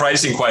just a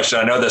pricing question.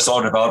 I know that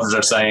solar developers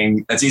are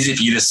saying it's easy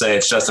for you to say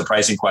it's just a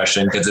pricing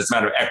question because it's a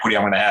matter of equity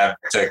I'm going to have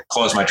to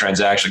close my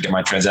transaction, get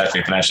my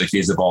transaction financially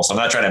feasible. So I'm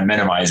not trying to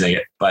minimize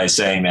it by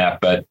saying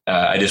that, but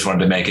I just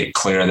wanted to make it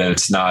clear that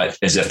it's not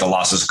as if the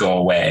losses go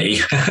away.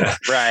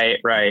 Right.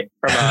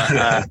 From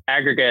an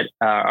aggregate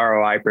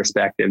ROI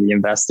perspective, the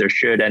investor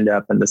should end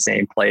up in the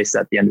same place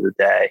at the end of the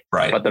day.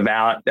 Right. But the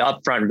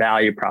upfront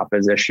value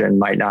proposition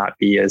might not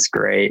be as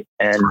great,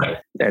 and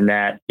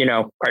that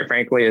quite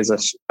frankly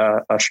is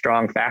a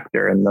strong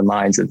factor in the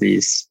minds of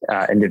these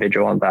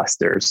individual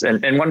investors.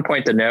 And one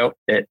point to note: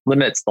 it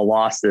limits the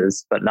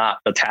losses, but not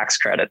the tax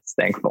credits,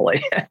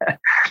 thankfully.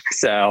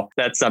 So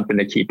that's something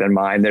to keep in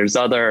mind. There's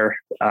other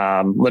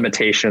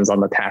limitations on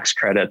the tax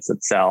credits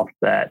itself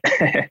that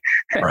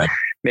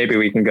maybe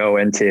we can go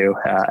into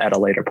at a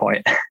later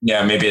point.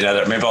 Yeah, maybe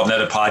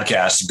another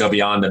podcast to go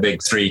beyond the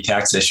big three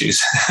tax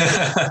issues.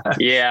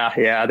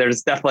 Yeah.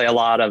 There's definitely a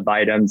lot of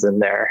items in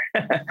there.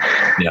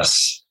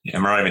 Yes.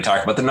 And we're not even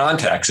talking about the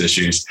non-tax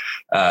issues.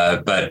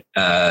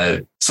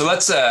 So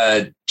let's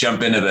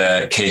jump into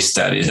the case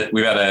studies.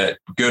 We've had a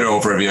good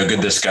overview, a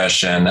good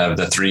discussion of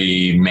the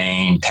three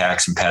main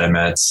tax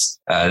impediments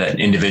that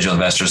individual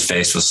investors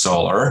face with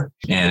solar.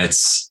 And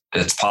it's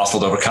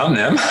possible to overcome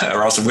them,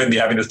 or else we wouldn't be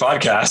having this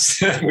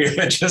podcast. We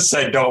would just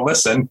say, don't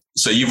listen.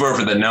 So you've worked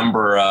with a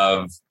number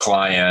of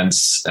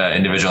clients,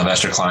 individual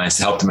investor clients,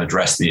 to help them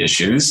address the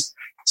issues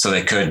so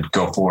they could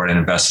go forward and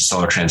invest in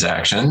solar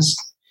transactions.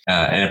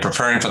 And in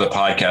preparing for the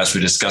podcast,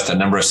 we discussed a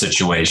number of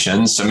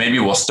situations. So maybe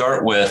we'll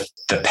start with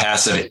the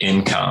passive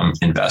income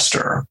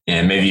investor.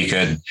 And maybe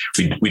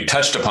we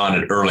touched upon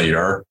it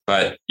earlier,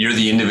 but you're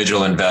the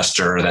individual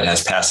investor that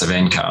has passive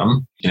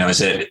income.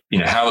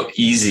 How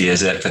easy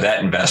is it for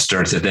that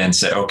investor to then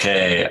say,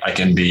 okay, I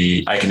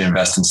can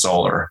invest in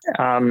solar?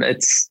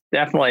 It's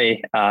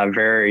definitely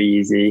very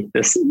easy.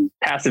 This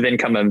passive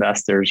income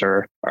investors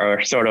are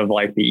sort of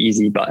like the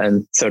easy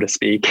button, so to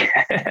speak,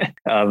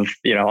 of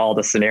all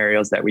the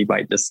scenarios that we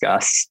might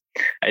discuss.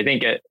 I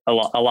think a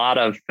lot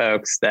of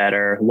folks that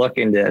are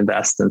looking to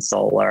invest in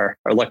solar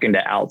are looking to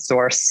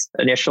outsource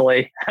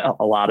initially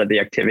a lot of the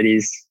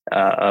activities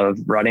of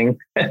running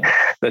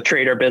the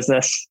trader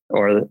business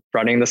or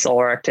running the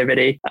solar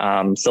activity.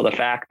 So the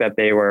fact that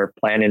they were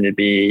planning to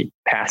be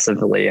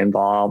passively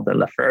involved in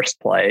the first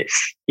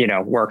place,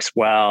 works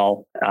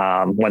well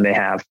when they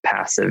have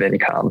passive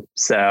income.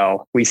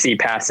 So we see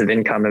passive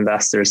income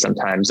investors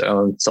sometimes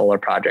own solar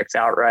projects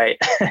outright.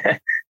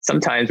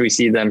 Sometimes we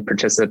see them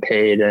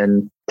participate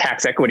in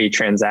tax equity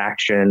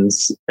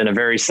transactions in a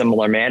very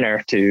similar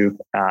manner to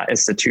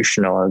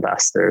institutional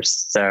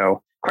investors.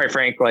 So quite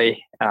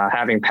frankly,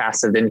 having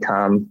passive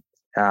income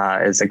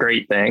is a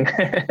great thing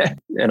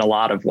in a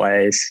lot of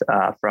ways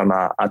from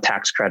a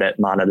tax credit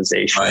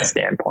monetization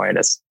standpoint.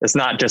 It's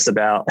not just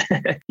about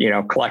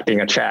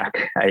collecting a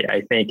check.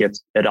 I think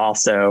it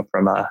also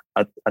from a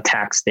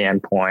tax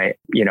standpoint,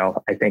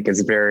 I think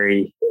is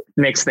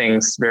makes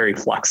things very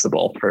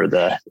flexible for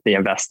the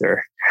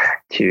investor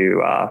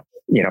to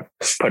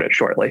put it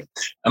shortly.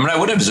 I mean, I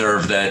would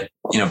observe that,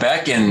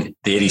 back in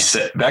the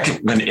 86,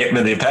 when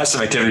the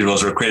passive activity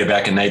rules were created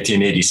back in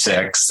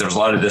 1986, there was a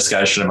lot of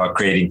discussion about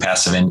creating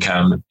passive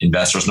income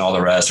investors and all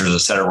the rest. There's a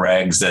set of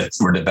regs that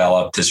were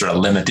developed to sort of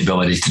limit the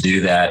ability to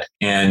do that.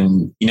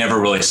 And you never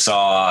really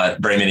saw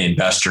very many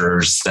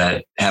investors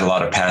that had a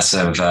lot of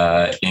passive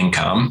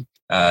income,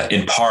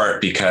 in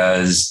part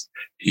because,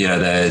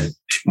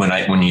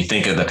 when you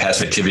think of the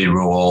passive activity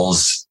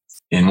rules,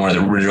 and one of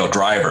the original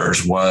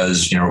drivers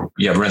was, you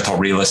have rental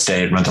real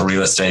estate. Rental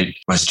real estate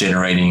was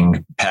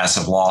generating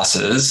passive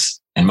losses,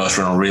 and most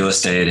rental real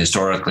estate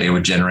historically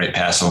would generate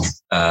passive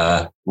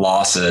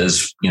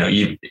losses,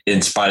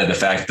 in spite of the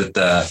fact that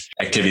the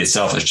activity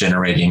itself is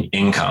generating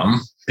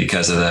income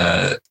because of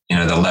the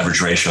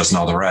leverage ratios and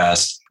all the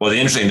rest. Well, the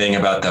interesting thing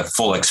about the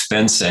full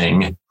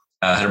expensing,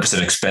 100%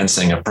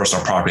 expensing of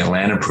personal property and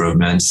land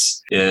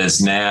improvements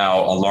is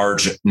now a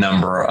large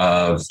number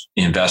of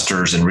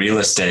investors in real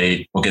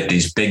estate will get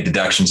these big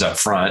deductions up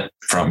front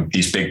from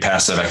these big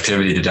passive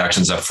activity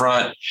deductions up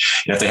front.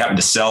 And if they happen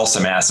to sell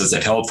some assets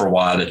they've held for a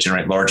while that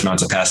generate large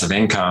amounts of passive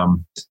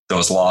income,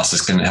 those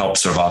losses can help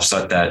sort of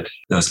offset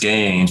those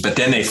gains. But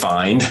then they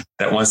find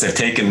that once they've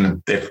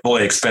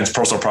fully expensed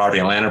personal property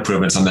and land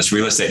improvements on this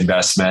real estate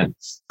investment,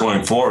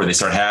 going forward, they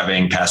start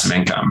having passive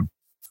income.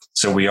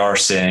 So we are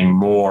seeing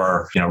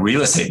more,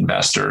 real estate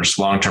investors,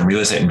 long-term real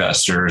estate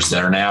investors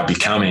that are now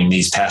becoming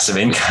these passive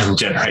income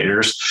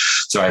generators.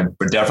 So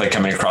we're definitely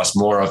coming across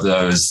more of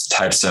those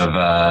types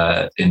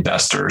of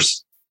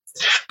investors.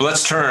 But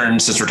let's turn,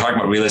 since we're talking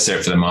about real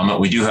estate for the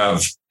moment, we do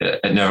have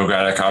at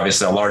Novogradac,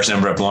 obviously, a large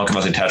number of low-income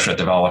housing tax credit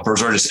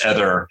developers or just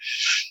other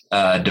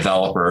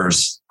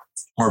developers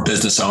or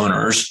business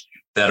owners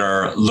that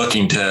are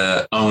looking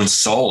to own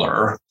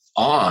solar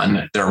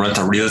on their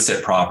rental real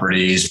estate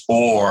properties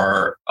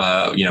or,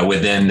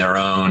 within their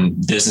own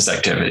business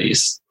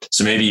activities.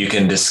 So maybe you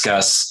can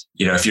discuss,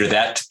 if you're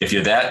that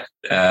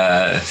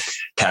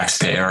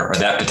taxpayer or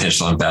that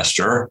potential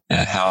investor,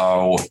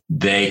 how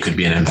they could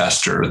be an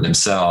investor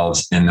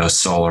themselves in those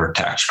solar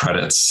tax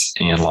credits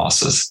and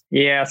losses.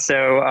 Yeah.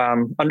 So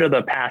under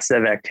the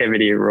passive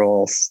activity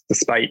rules,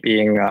 despite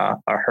being a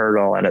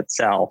hurdle in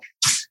itself,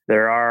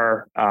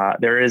 there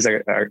is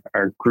a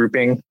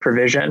grouping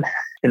provision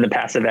in the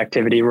passive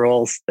activity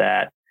rules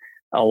that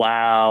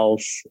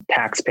allows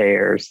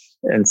taxpayers,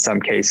 in some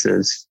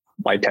cases,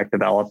 light tech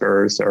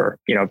developers, or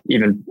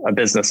even a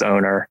business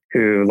owner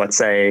who, let's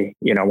say,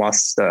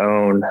 wants to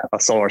own a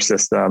solar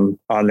system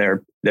on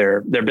their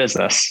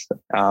business.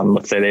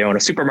 Let's say they own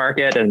a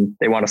supermarket and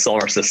they want a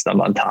solar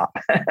system on top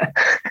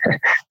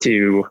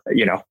to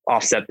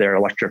offset their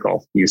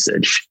electrical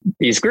usage.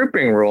 These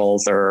grouping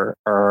rules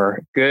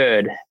are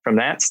good from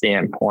that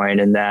standpoint,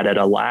 in that it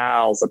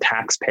allows a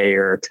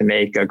taxpayer to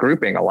make a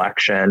grouping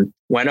election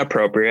when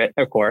appropriate,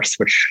 of course,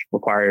 which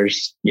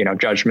requires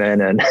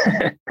judgment and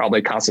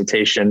probably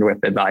consultation with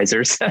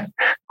advisors, of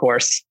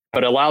course,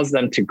 but allows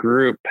them to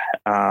group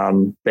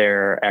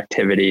their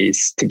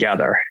activities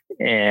together.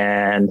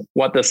 And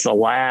what this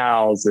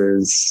allows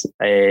is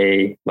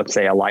let's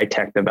say a light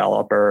tech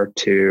developer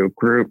to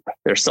group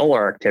their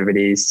solar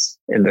activities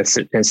in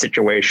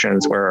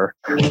situations where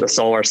the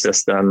solar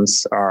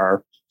systems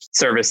are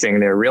servicing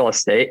their real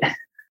estate.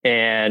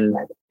 And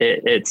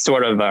it's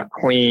sort of a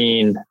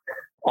clean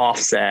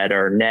offset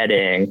or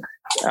netting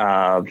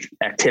of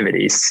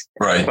activities,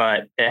 right?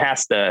 But it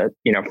has to,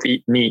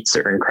 meet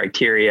certain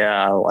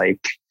criteria,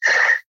 like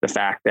the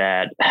fact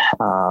that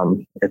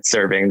it's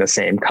serving the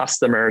same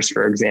customers,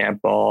 for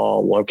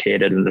example,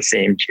 located in the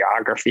same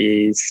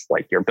geographies,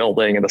 like your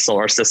building and the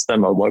solar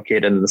system are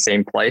located in the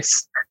same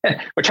place,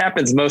 which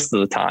happens most of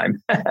the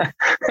time.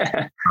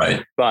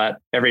 Right. But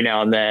every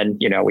now and then,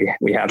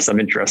 we have some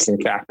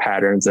interesting fact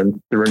patterns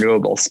in the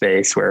renewable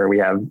space where we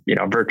have,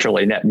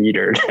 virtually net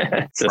metered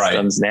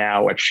systems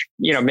now, which,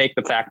 make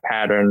the fact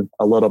pattern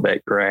a little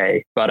bit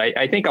gray. But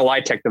I think a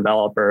light tech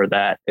developer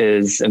that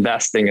is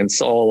investing in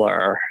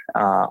solar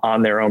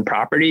on their own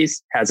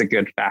properties has a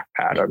good fact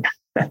pattern.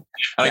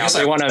 I guess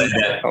I want to.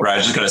 Right, I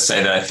was just going to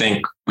say that I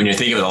think when you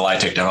think of the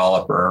light tech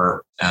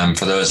developer,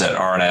 for those that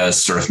aren't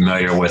as sort of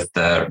familiar with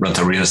the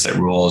rental real estate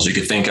rules, you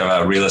could think of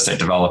a real estate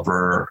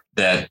developer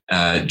that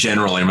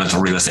generally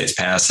rental real estate is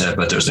passive,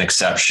 but there's an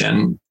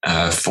exception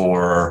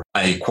for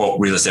a quote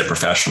real estate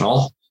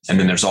professional. And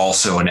then there's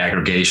also an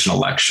aggregation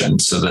election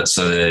so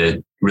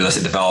the real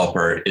estate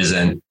developer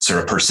isn't sort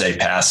of per se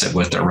passive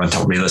with their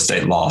rental real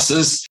estate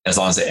losses, as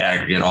long as they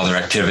aggregate all their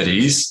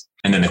activities.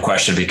 And then the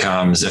question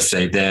becomes, if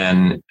they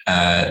then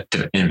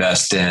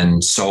invest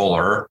in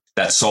solar,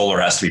 that solar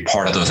has to be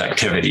part of those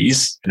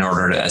activities in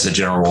order to, as a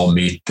general rule,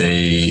 meet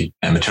the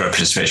material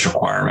participation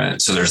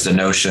requirement. So there's the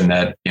notion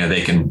that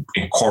they can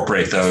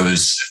incorporate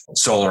those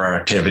solar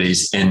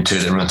activities into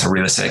the rental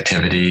real estate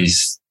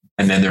activities.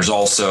 And then there's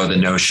also the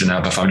notion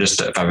of if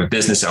I'm a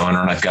business owner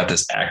and I've got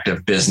this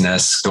active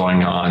business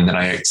going on, then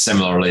I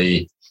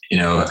similarly,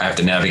 I have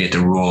to navigate the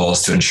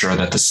rules to ensure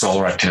that the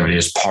solar activity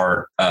is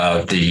part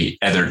of the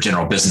other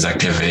general business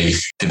activity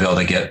to be able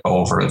to get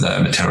over the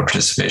material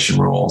participation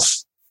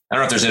rules. I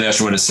don't know if there's anything else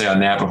you want to say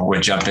on that before we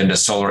jump into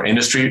solar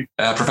industry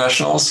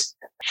professionals.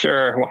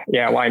 Sure.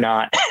 Yeah, why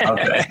not?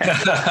 Okay.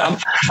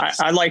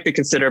 I like to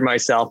consider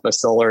myself a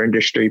solar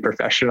industry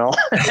professional.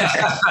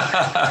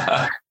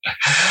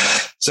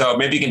 So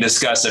maybe you can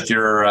discuss, if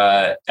you're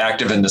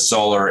active in the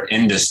solar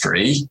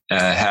industry,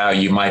 how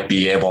you might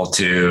be able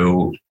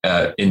to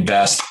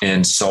invest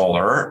in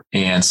solar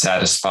and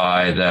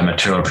satisfy the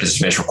material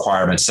participation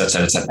requirements such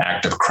that it's an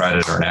active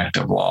credit or an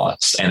active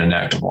loss and an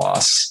active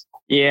loss.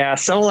 Yeah,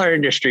 solar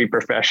industry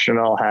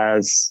professional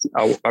has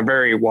a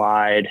very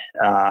wide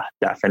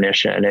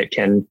definition. It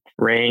can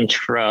range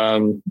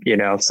from,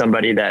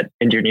 somebody that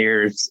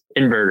engineers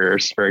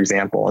inverters, for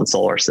example, in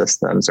solar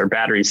systems or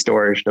battery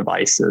storage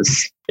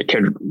devices. It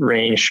could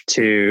range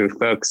to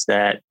folks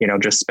that,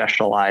 just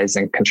specialize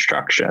in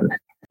construction.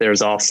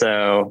 There's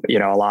also,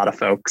 a lot of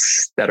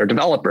folks that are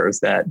developers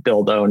that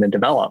build, own, and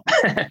develop.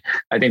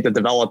 I think the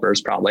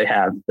developers probably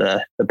have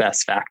the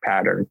best fact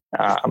pattern,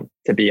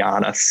 to be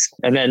honest.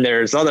 And then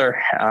there's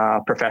other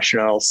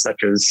professionals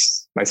such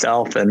as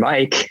myself and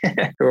Mike,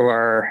 who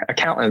are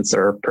accountants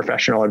or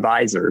professional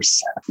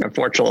advisors.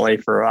 Unfortunately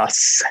for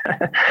us,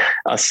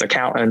 us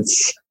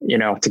accountants,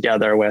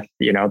 together with,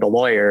 the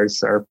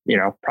lawyers are,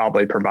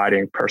 probably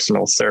providing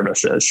personal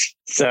services.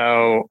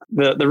 So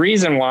the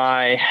reason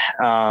why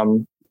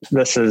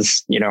this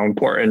is,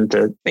 important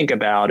to think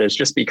about is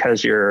just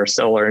because you're a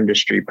solar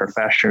industry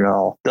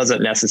professional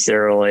doesn't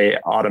necessarily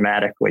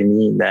automatically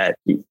mean that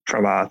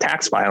from a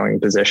tax filing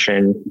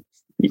position,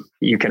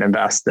 you can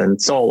invest in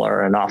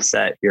solar and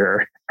offset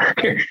your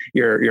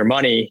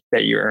money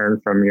that you earn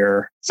from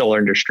your solar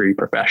industry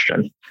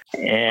profession.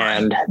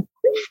 And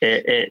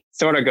it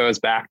sort of goes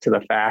back to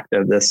the fact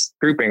of this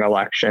grouping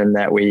election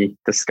that we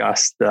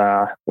discussed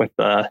in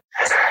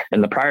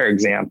the prior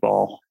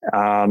example,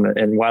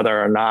 and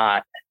whether or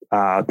not,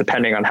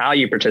 depending on how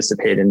you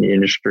participate in the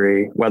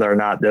industry, whether or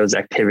not those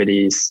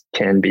activities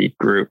can be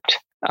grouped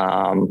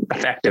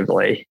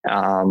effectively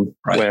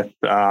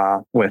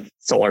with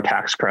solar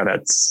tax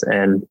credits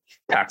and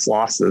tax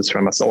losses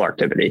from a solar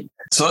activity.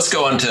 So let's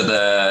go on to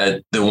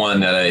the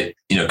one that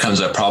comes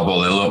up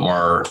probably a little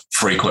more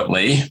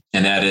frequently,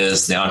 and that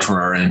is the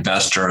entrepreneur and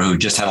investor who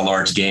just had a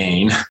large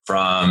gain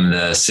from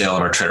the sale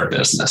of our trader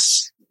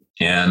business.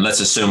 And let's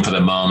assume for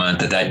the moment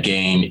that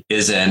gain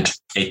isn't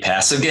a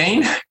passive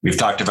gain. We've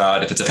talked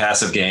about if it's a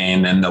passive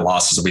gain, then the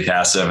losses will be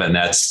passive, and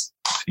that's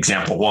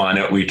example one.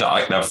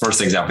 The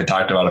first example we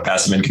talked about, a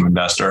passive income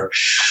investor.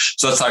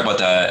 So let's talk about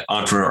the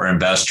entrepreneur or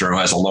investor who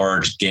has a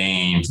large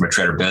gain from a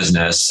trader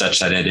business, such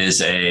that it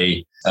is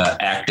a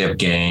active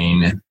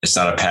gain. It's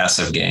not a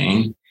passive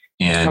gain.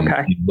 And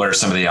What are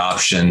some of the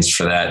options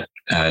for that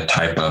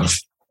type of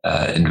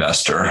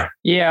investor?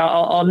 Yeah,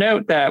 I'll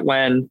note that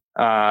when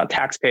a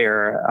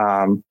taxpayer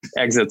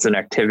exits an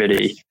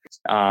activity,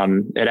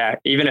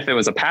 even if it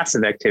was a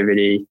passive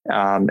activity,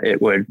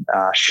 it would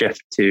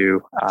shift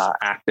to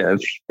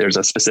active. There's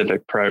a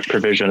specific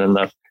provision in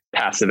the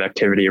passive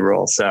activity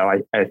rule.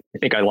 So I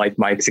think I like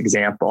Mike's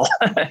example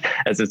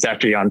as it's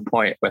actually on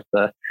point with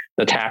the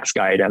tax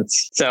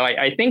guidance. So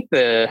I think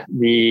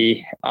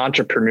the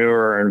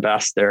entrepreneur or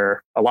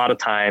investor, a lot of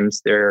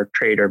times their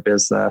trade or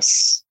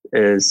business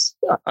is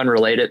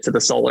unrelated to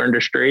the solar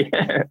industry,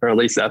 or at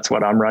least that's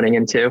what I'm running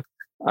into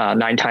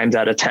 9 times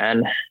out of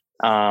 10.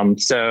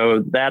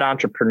 So that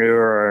entrepreneur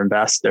or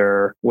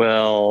investor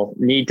will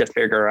need to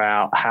figure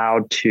out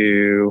how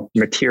to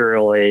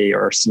materially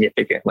or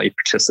significantly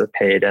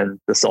participate in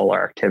the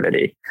solar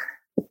activity.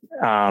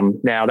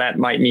 Now that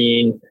might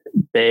mean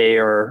they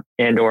or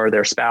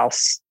their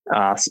spouse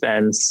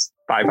spends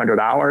 500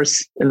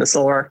 hours in the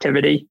solar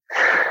activity,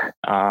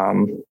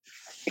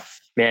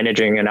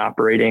 managing and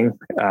operating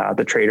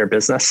the trader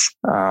business.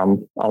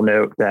 I'll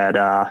note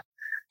that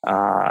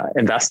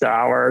investor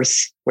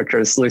hours, which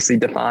is loosely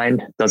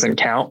defined, doesn't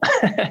count.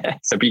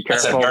 So be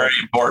careful.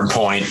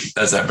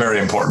 That's a very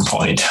important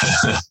point.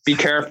 Be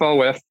careful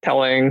with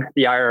telling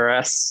the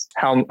IRS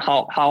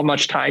how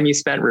much time you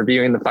spent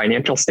reviewing the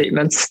financial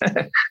statements,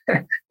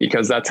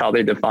 because that's how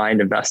they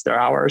defined investor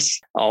hours.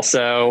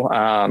 Also,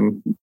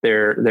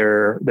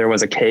 there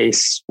was a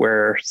case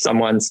where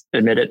someone's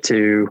admitted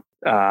to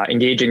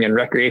engaging in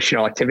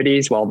recreational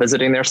activities while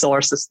visiting their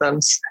solar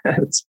systems.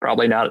 It's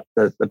probably not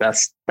the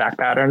best fact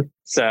pattern.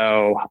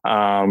 So,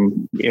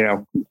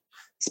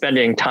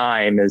 spending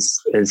time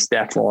is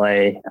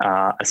definitely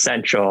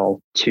essential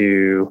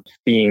to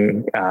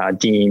being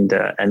deemed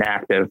an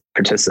active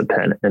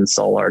participant in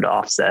solar to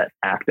offset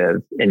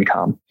active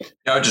income.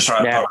 I would just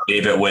try to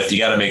leave it with, you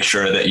got to make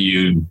sure that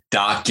you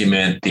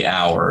document the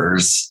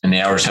hours, and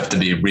the hours have to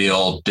be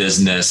real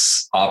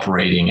business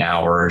operating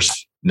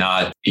hours,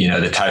 not,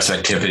 the types of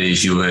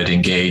activities you would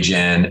engage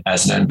in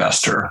as an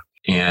investor.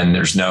 And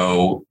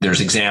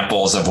there's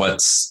examples of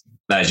what's,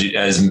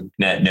 as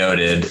Net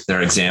noted, there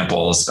are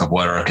examples of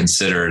what are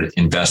considered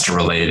investor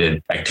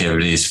related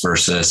activities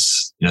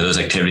versus, those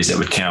activities that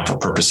would count for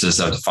purposes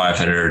of the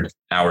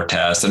 500-hour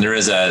test. And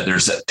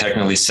there's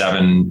technically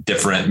 7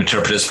 different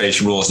material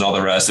participation rules and all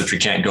the rest, which we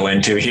can't go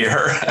into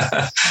here.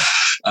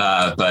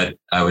 But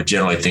I would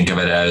generally think of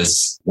it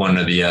as one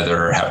or the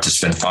other. Have to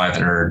spend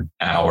 500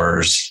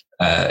 hours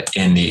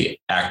in the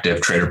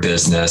active trader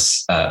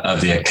business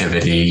of the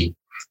activity,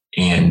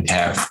 and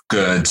have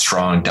good,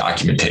 strong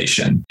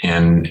documentation.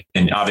 And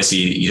obviously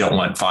you don't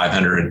want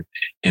 500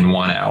 in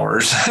 1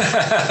 hours.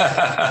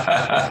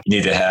 You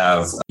need to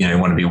have, you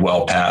want to be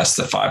well past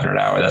the 500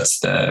 hour. That's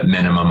the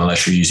minimum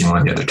unless you're using one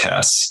of the other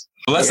tests.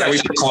 Well, let's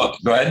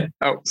go ahead.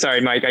 Oh, sorry,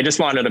 Mike. I just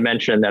wanted to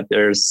mention that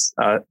there's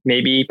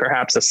maybe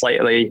perhaps a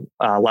slightly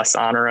less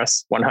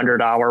onerous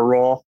 100-hour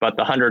rule, but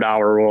the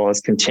 100-hour rule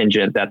is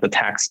contingent that the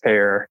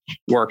taxpayer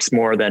works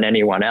more than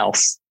anyone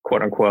else,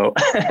 quote unquote,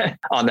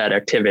 on that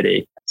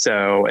activity.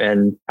 So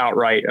in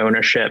outright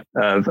ownership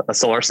of a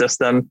solar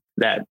system,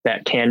 that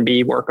can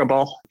be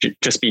workable.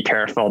 Just be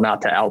careful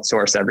not to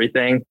outsource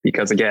everything,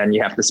 because again,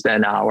 you have to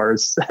spend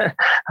hours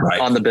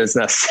on the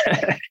business.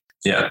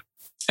 Yeah.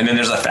 And then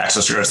there's a facts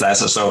of service.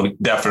 So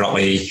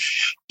definitely,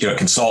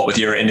 consult with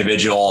your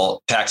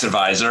individual tax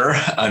advisor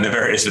on the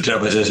various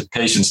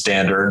participation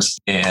standards,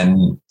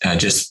 and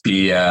just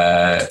be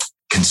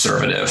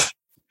conservative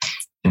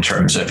in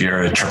terms of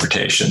your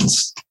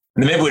interpretations.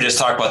 And then maybe we just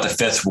talk about the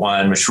fifth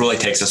one, which really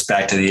takes us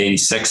back to the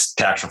 86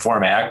 Tax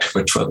Reform Act,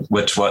 which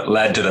what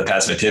led to the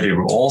passive activity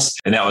rules.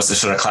 And that was the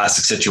sort of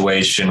classic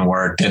situation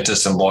where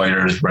dentists and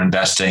lawyers were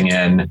investing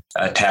in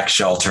tax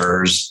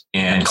shelters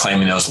and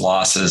claiming those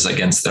losses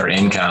against their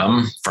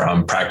income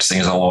from practicing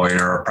as a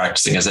lawyer or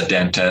practicing as a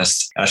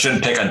dentist. And I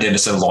shouldn't pick on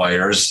dentists and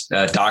lawyers,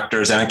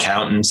 doctors and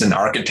accountants and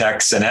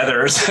architects and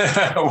others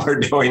were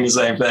doing the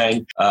same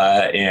thing.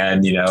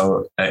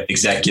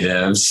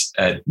 Executives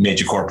at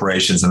major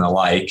corporations and the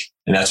like.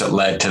 And that's what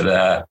led to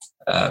the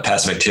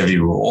passive activity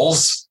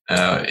rules.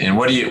 And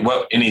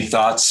any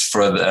thoughts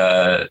for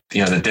the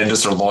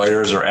dentists or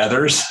lawyers or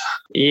others?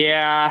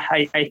 Yeah,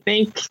 I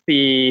think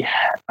the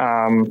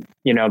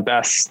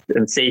best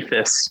and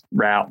safest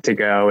route to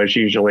go is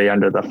usually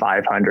under the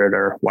 500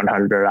 or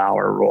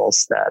 100-hour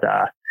rules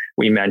that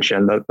we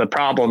mentioned. The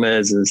problem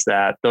is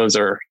that those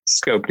are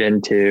scoped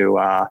into,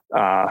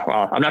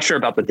 I'm not sure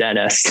about the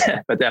dentist,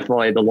 but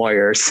definitely the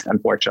lawyers,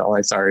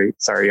 unfortunately, sorry,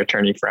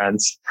 attorney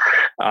friends,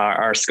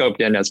 are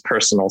scoped in as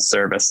personal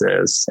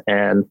services.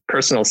 And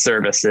personal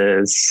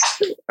services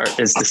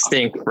is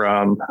distinct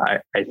from,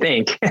 I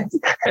think,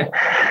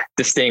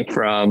 distinct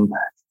from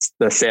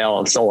the sale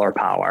of solar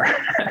power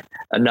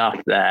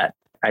enough that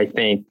I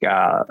think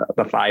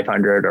the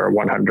 500 or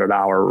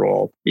 100-hour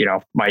rule,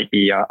 might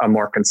be a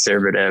more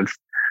conservative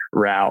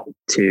route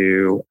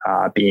to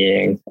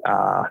being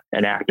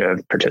an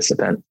active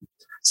participant.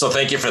 So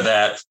thank you for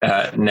that,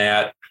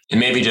 Nat. And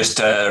maybe just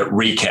to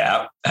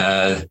recap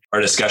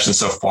our discussion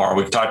so far,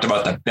 we've talked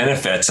about the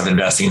benefits of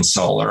investing in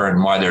solar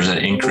and why there's an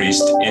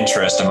increased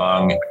interest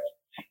among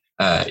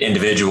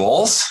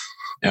individuals.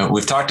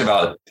 We've talked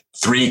about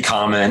three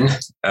common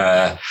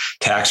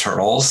tax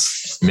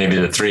hurdles, maybe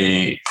the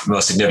three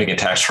most significant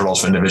tax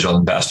hurdles for individual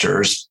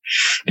investors.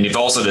 And you've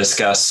also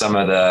discussed some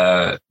of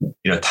the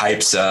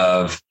types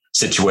of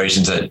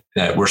situations that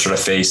we're sort of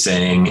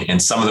facing and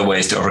some of the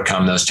ways to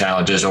overcome those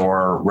challenges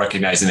or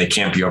recognizing they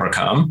can't be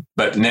overcome.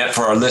 But Nat,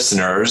 for our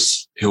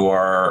listeners who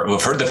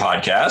have heard the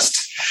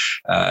podcast,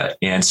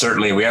 and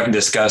certainly we haven't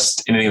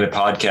discussed anything in the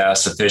podcast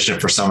sufficient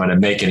for someone to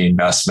make any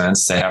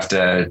investments. They have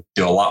to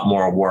do a lot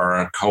more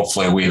work.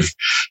 Hopefully we've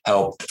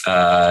helped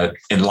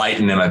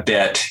enlighten them a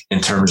bit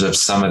in terms of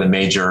some of the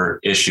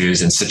major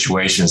issues and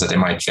situations that they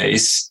might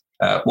face.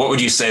 What would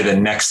you say the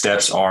next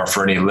steps are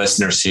for any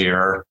listeners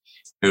here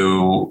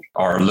who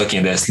are looking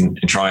at this and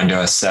trying to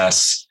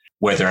assess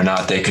whether or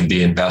not they could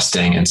be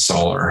investing in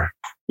solar?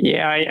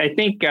 Yeah, I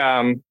think,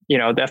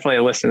 definitely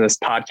listening to this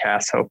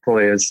podcast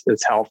hopefully is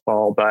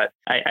helpful. But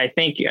I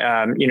think,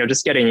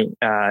 just getting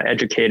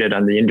educated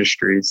on the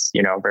industry is,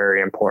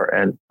 very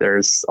important.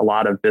 There's a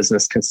lot of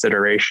business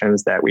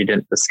considerations that we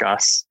didn't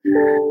discuss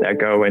that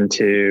go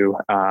into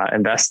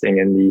investing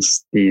in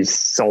these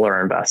solar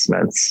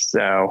investments.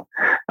 So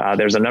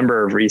there's a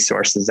number of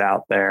resources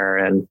out there,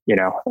 and,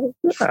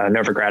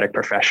 Novogradac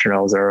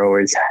professionals are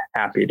always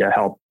happy to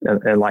help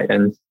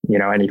enlighten,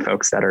 any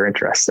folks that are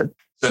interested.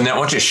 So now,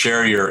 why don't you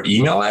share your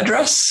email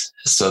address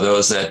so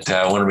those that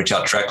want to reach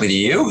out directly to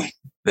you,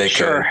 they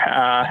sure.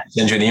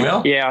 Send you an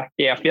email? Yeah.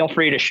 Feel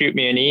free to shoot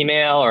me an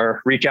email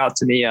or reach out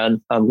to me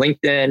on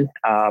LinkedIn.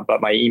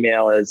 But my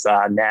email is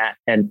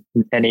nat.eng,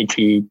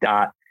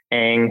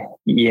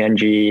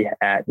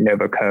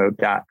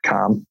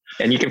 @novocode.com.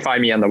 And you can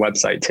find me on the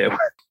website too.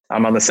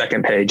 I'm on the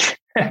second page.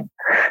 And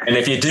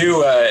if you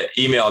do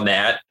email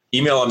Nat,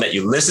 email him that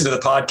you listen to the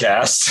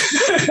podcast,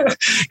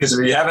 because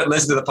if you haven't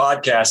listened to the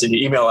podcast and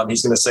you email him,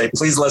 he's going to say,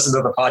 please listen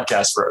to the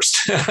podcast first.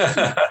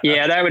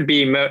 Yeah, that would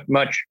be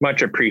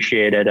much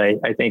appreciated.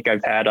 I think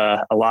I've had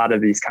a lot of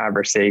these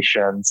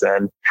conversations,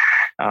 and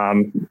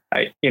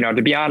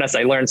to be honest,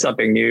 I learn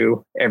something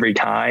new every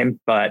time,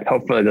 but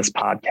hopefully this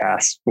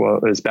podcast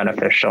is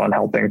beneficial in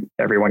helping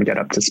everyone get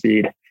up to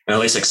speed. And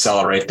at least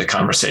accelerate the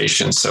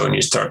conversation. So when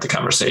you start the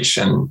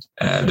conversation,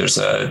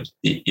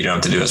 you don't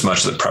have to do as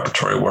much of the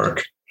preparatory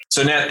work.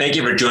 So Nat, thank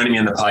you for joining me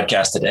on the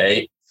podcast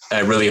today. I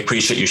really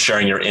appreciate you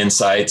sharing your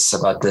insights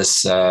about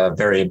this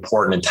very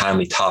important and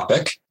timely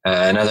topic.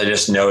 And as I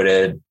just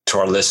noted to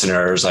our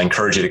listeners, I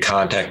encourage you to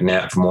contact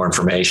Nat for more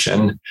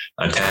information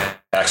on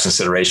tax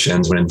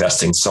considerations when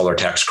investing solar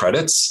tax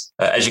credits.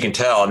 As you can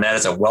tell, Nat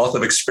has a wealth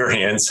of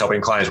experience helping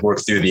clients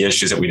work through the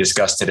issues that we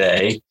discussed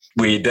today.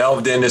 We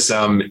delved into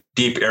some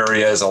deep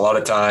areas a lot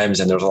of times,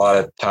 and there's a lot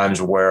of times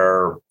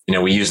where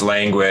we use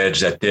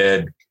language that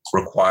did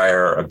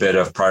require a bit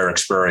of prior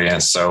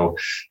experience. So,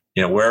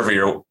 wherever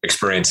your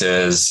experience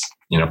is,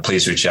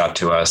 please reach out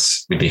to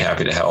us. We'd be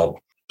happy to help.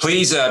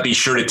 Please be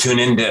sure to tune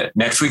in to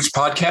next week's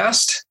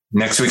podcast.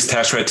 Next week's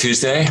Tax Credit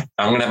Tuesday,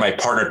 I'm going to have my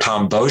partner,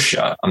 Tom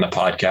Boscia, on the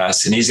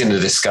podcast, and he's going to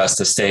discuss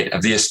the state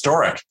of the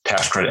historic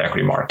tax credit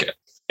equity market.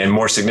 And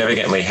more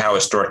significantly, how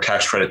historic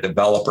tax credit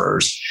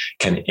developers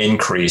can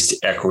increase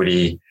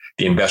the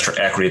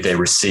investor equity they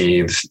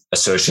receive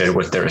associated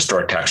with their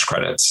historic tax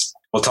credits.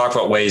 We'll talk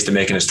about ways to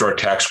make an historic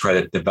tax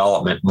credit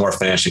development more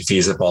financially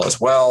feasible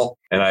as well.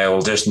 And I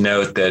will just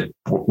note that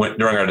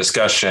during our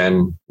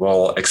discussion,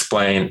 we'll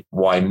explain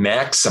why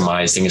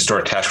maximizing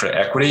historic tax credit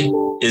equity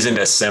isn't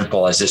as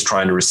simple as just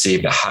trying to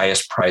receive the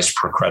highest price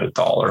per credit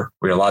dollar.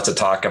 We have lots of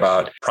talk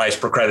about price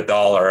per credit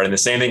dollar, and the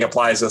same thing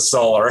applies with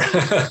solar.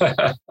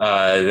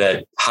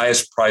 That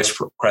highest price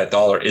per credit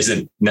dollar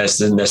doesn't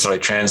necessarily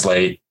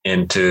translate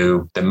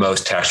into the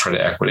most tax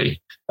credit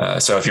equity.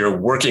 So if you're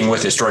working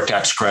with historic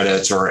tax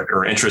credits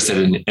or interested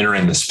in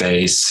entering the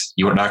space,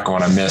 you are not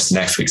going to miss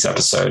next week's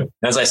episode.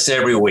 As I say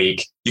every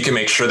week, you can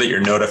make sure that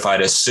you're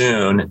notified as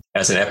soon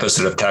as an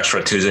episode of Tax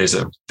Credit Tuesday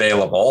is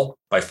available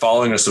by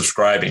following or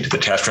subscribing to the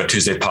Tax Credit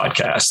Tuesday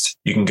podcast.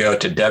 You can go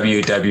to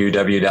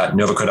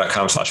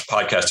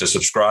www.novoco.com/podcast to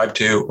subscribe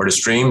to or to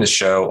stream the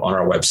show on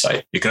our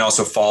website. You can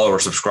also follow or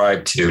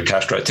subscribe to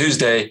Tax Credit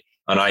Tuesday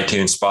on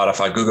iTunes,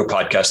 Spotify, Google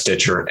Podcast,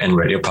 Stitcher, and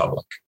Radio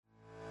Public.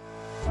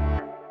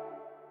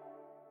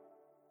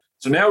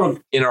 So now we're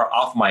in our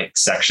off mic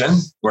section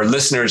where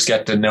listeners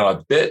get to know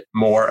a bit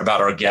more about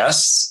our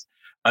guests,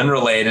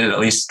 unrelated, at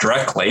least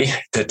directly,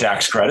 to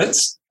tax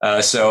credits.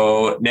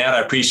 So Nat,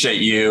 I appreciate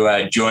you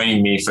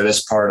joining me for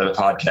this part of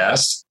the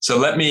podcast. So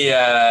let me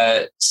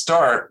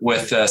start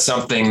with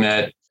something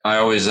that I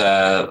always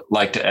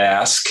like to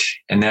ask,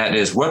 and that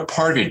is, what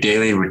part of your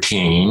daily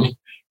routine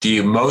do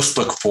you most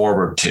look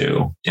forward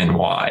to and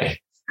why?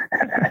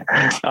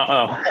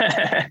 Uh-oh.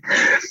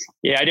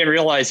 Yeah, I didn't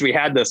realize we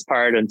had this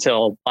part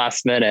until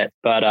last minute,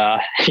 but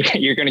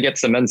you're going to get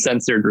some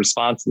uncensored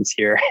responses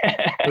here.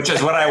 Which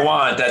is what I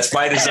want. That's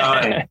by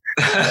design.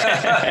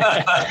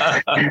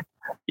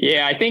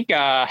 Yeah, I think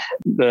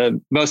the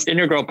most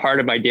integral part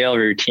of my daily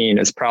routine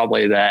is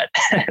probably that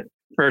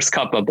first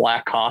cup of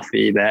black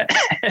coffee that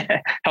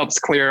helps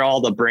clear all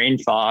the brain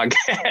fog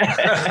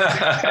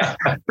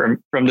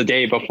from the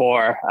day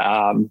before.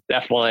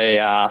 Definitely,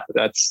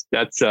 that's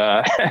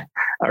a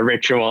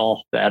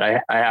ritual that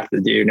I have to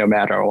do no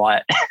matter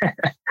what.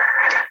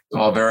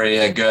 Well,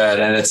 very good,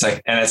 and it's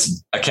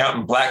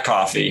accountant black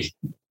coffee.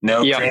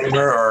 No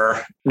creamer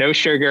or no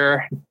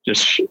sugar,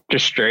 just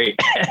straight.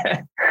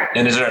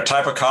 And is there a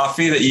type of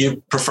coffee that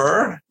you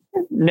prefer?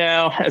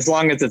 No, as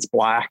long as it's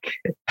black,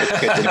 it's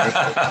good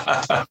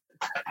to me.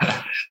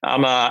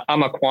 I'm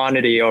a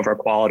quantity over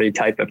quality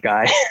type of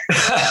guy.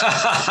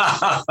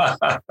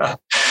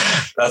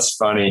 That's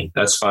funny.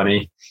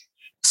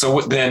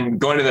 So then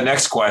going to the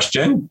next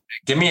question,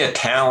 give me a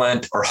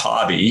talent or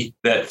hobby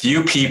that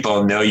few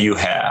people know you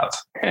have.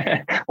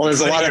 Well, there's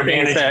a lot of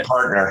things that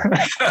partner.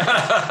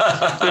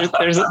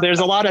 there's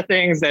a lot of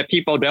things that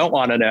people don't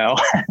want to know.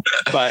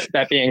 But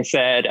that being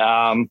said,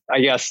 I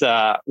guess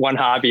one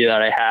hobby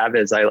that I have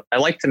is I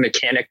like to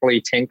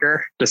mechanically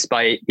tinker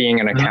despite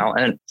being an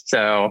accountant.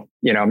 So,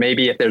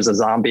 maybe if there's a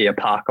zombie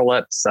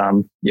apocalypse,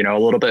 a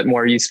little bit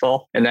more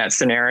useful in that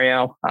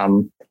scenario.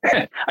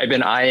 I've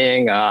been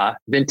eyeing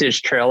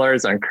vintage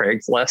trailers on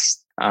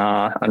Craigslist.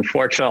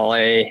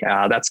 Unfortunately,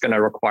 that's going to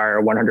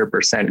require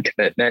 100%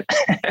 commitment.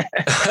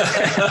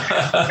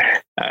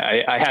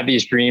 I have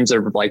these dreams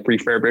of like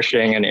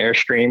refurbishing an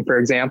Airstream, for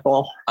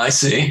example. I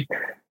see.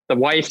 The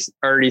wife's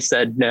already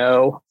said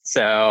no.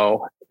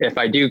 So if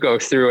I do go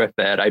through with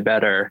it, I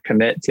better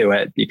commit to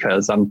it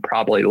because I'm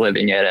probably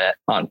living in it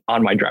on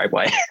my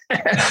driveway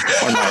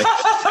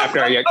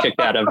after I get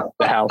kicked out of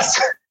the house.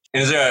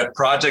 Is there a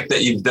project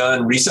that you've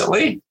done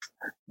recently?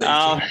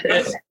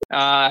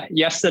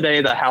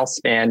 Yesterday, the house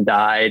fan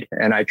died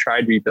and I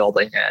tried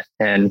rebuilding it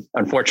and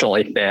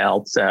unfortunately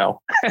failed. So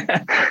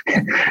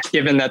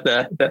given that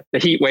the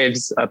heat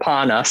wave's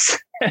upon us,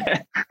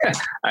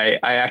 I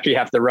actually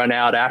have to run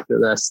out after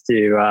this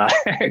to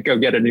go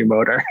get a new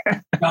motor.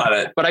 Got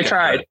it. But I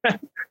tried.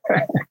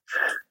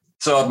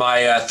 So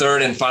my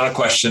third and final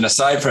question,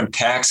 aside from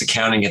tax,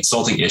 accounting,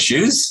 consulting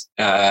issues,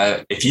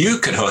 if you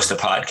could host a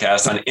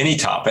podcast on any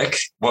topic,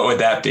 what would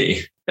that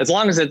be? As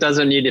long as it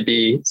doesn't need to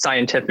be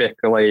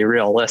scientifically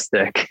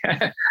realistic,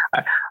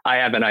 I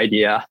have an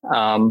idea.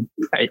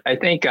 I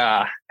think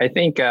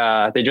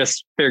they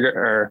just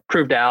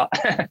proved out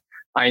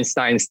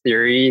Einstein's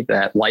theory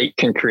that light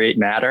can create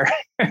matter.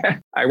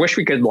 I wish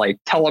we could like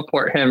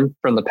teleport him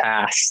from the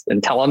past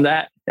and tell him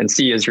that and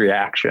see his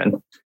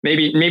reaction.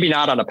 Maybe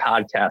not on a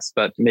podcast,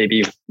 but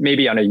maybe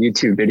on a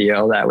YouTube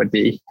video. That would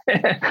be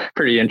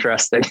pretty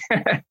interesting.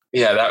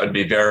 Yeah, that would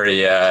be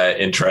very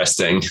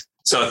interesting.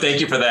 So thank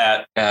you for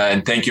that.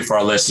 And thank you for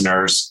our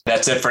listeners.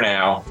 That's it for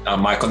now.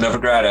 I'm Michael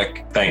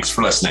Novogradac. Thanks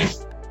for listening.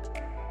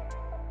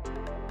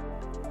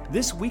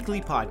 This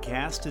weekly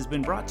podcast has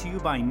been brought to you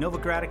by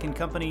Novogradac &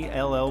 Company,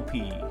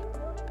 LLP.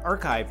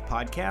 Archived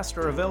podcasts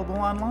are available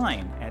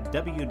online at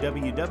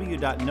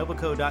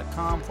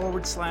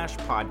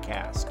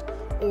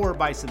www.novoco.com/podcast or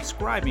by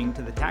subscribing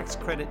to the Tax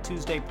Credit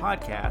Tuesday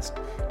podcast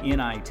in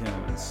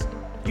iTunes.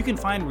 You can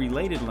find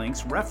related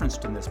links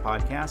referenced in this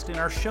podcast in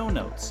our show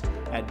notes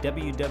at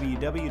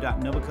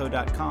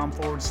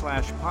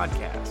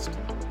www.novoco.com/podcast.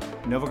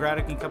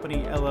 Novogradac &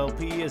 Company,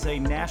 LLP is a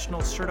national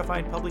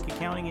certified public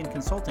accounting and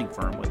consulting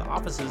firm with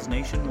offices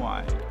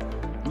nationwide.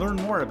 Learn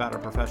more about our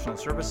professional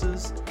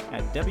services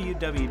at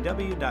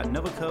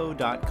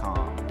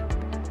www.novoco.com.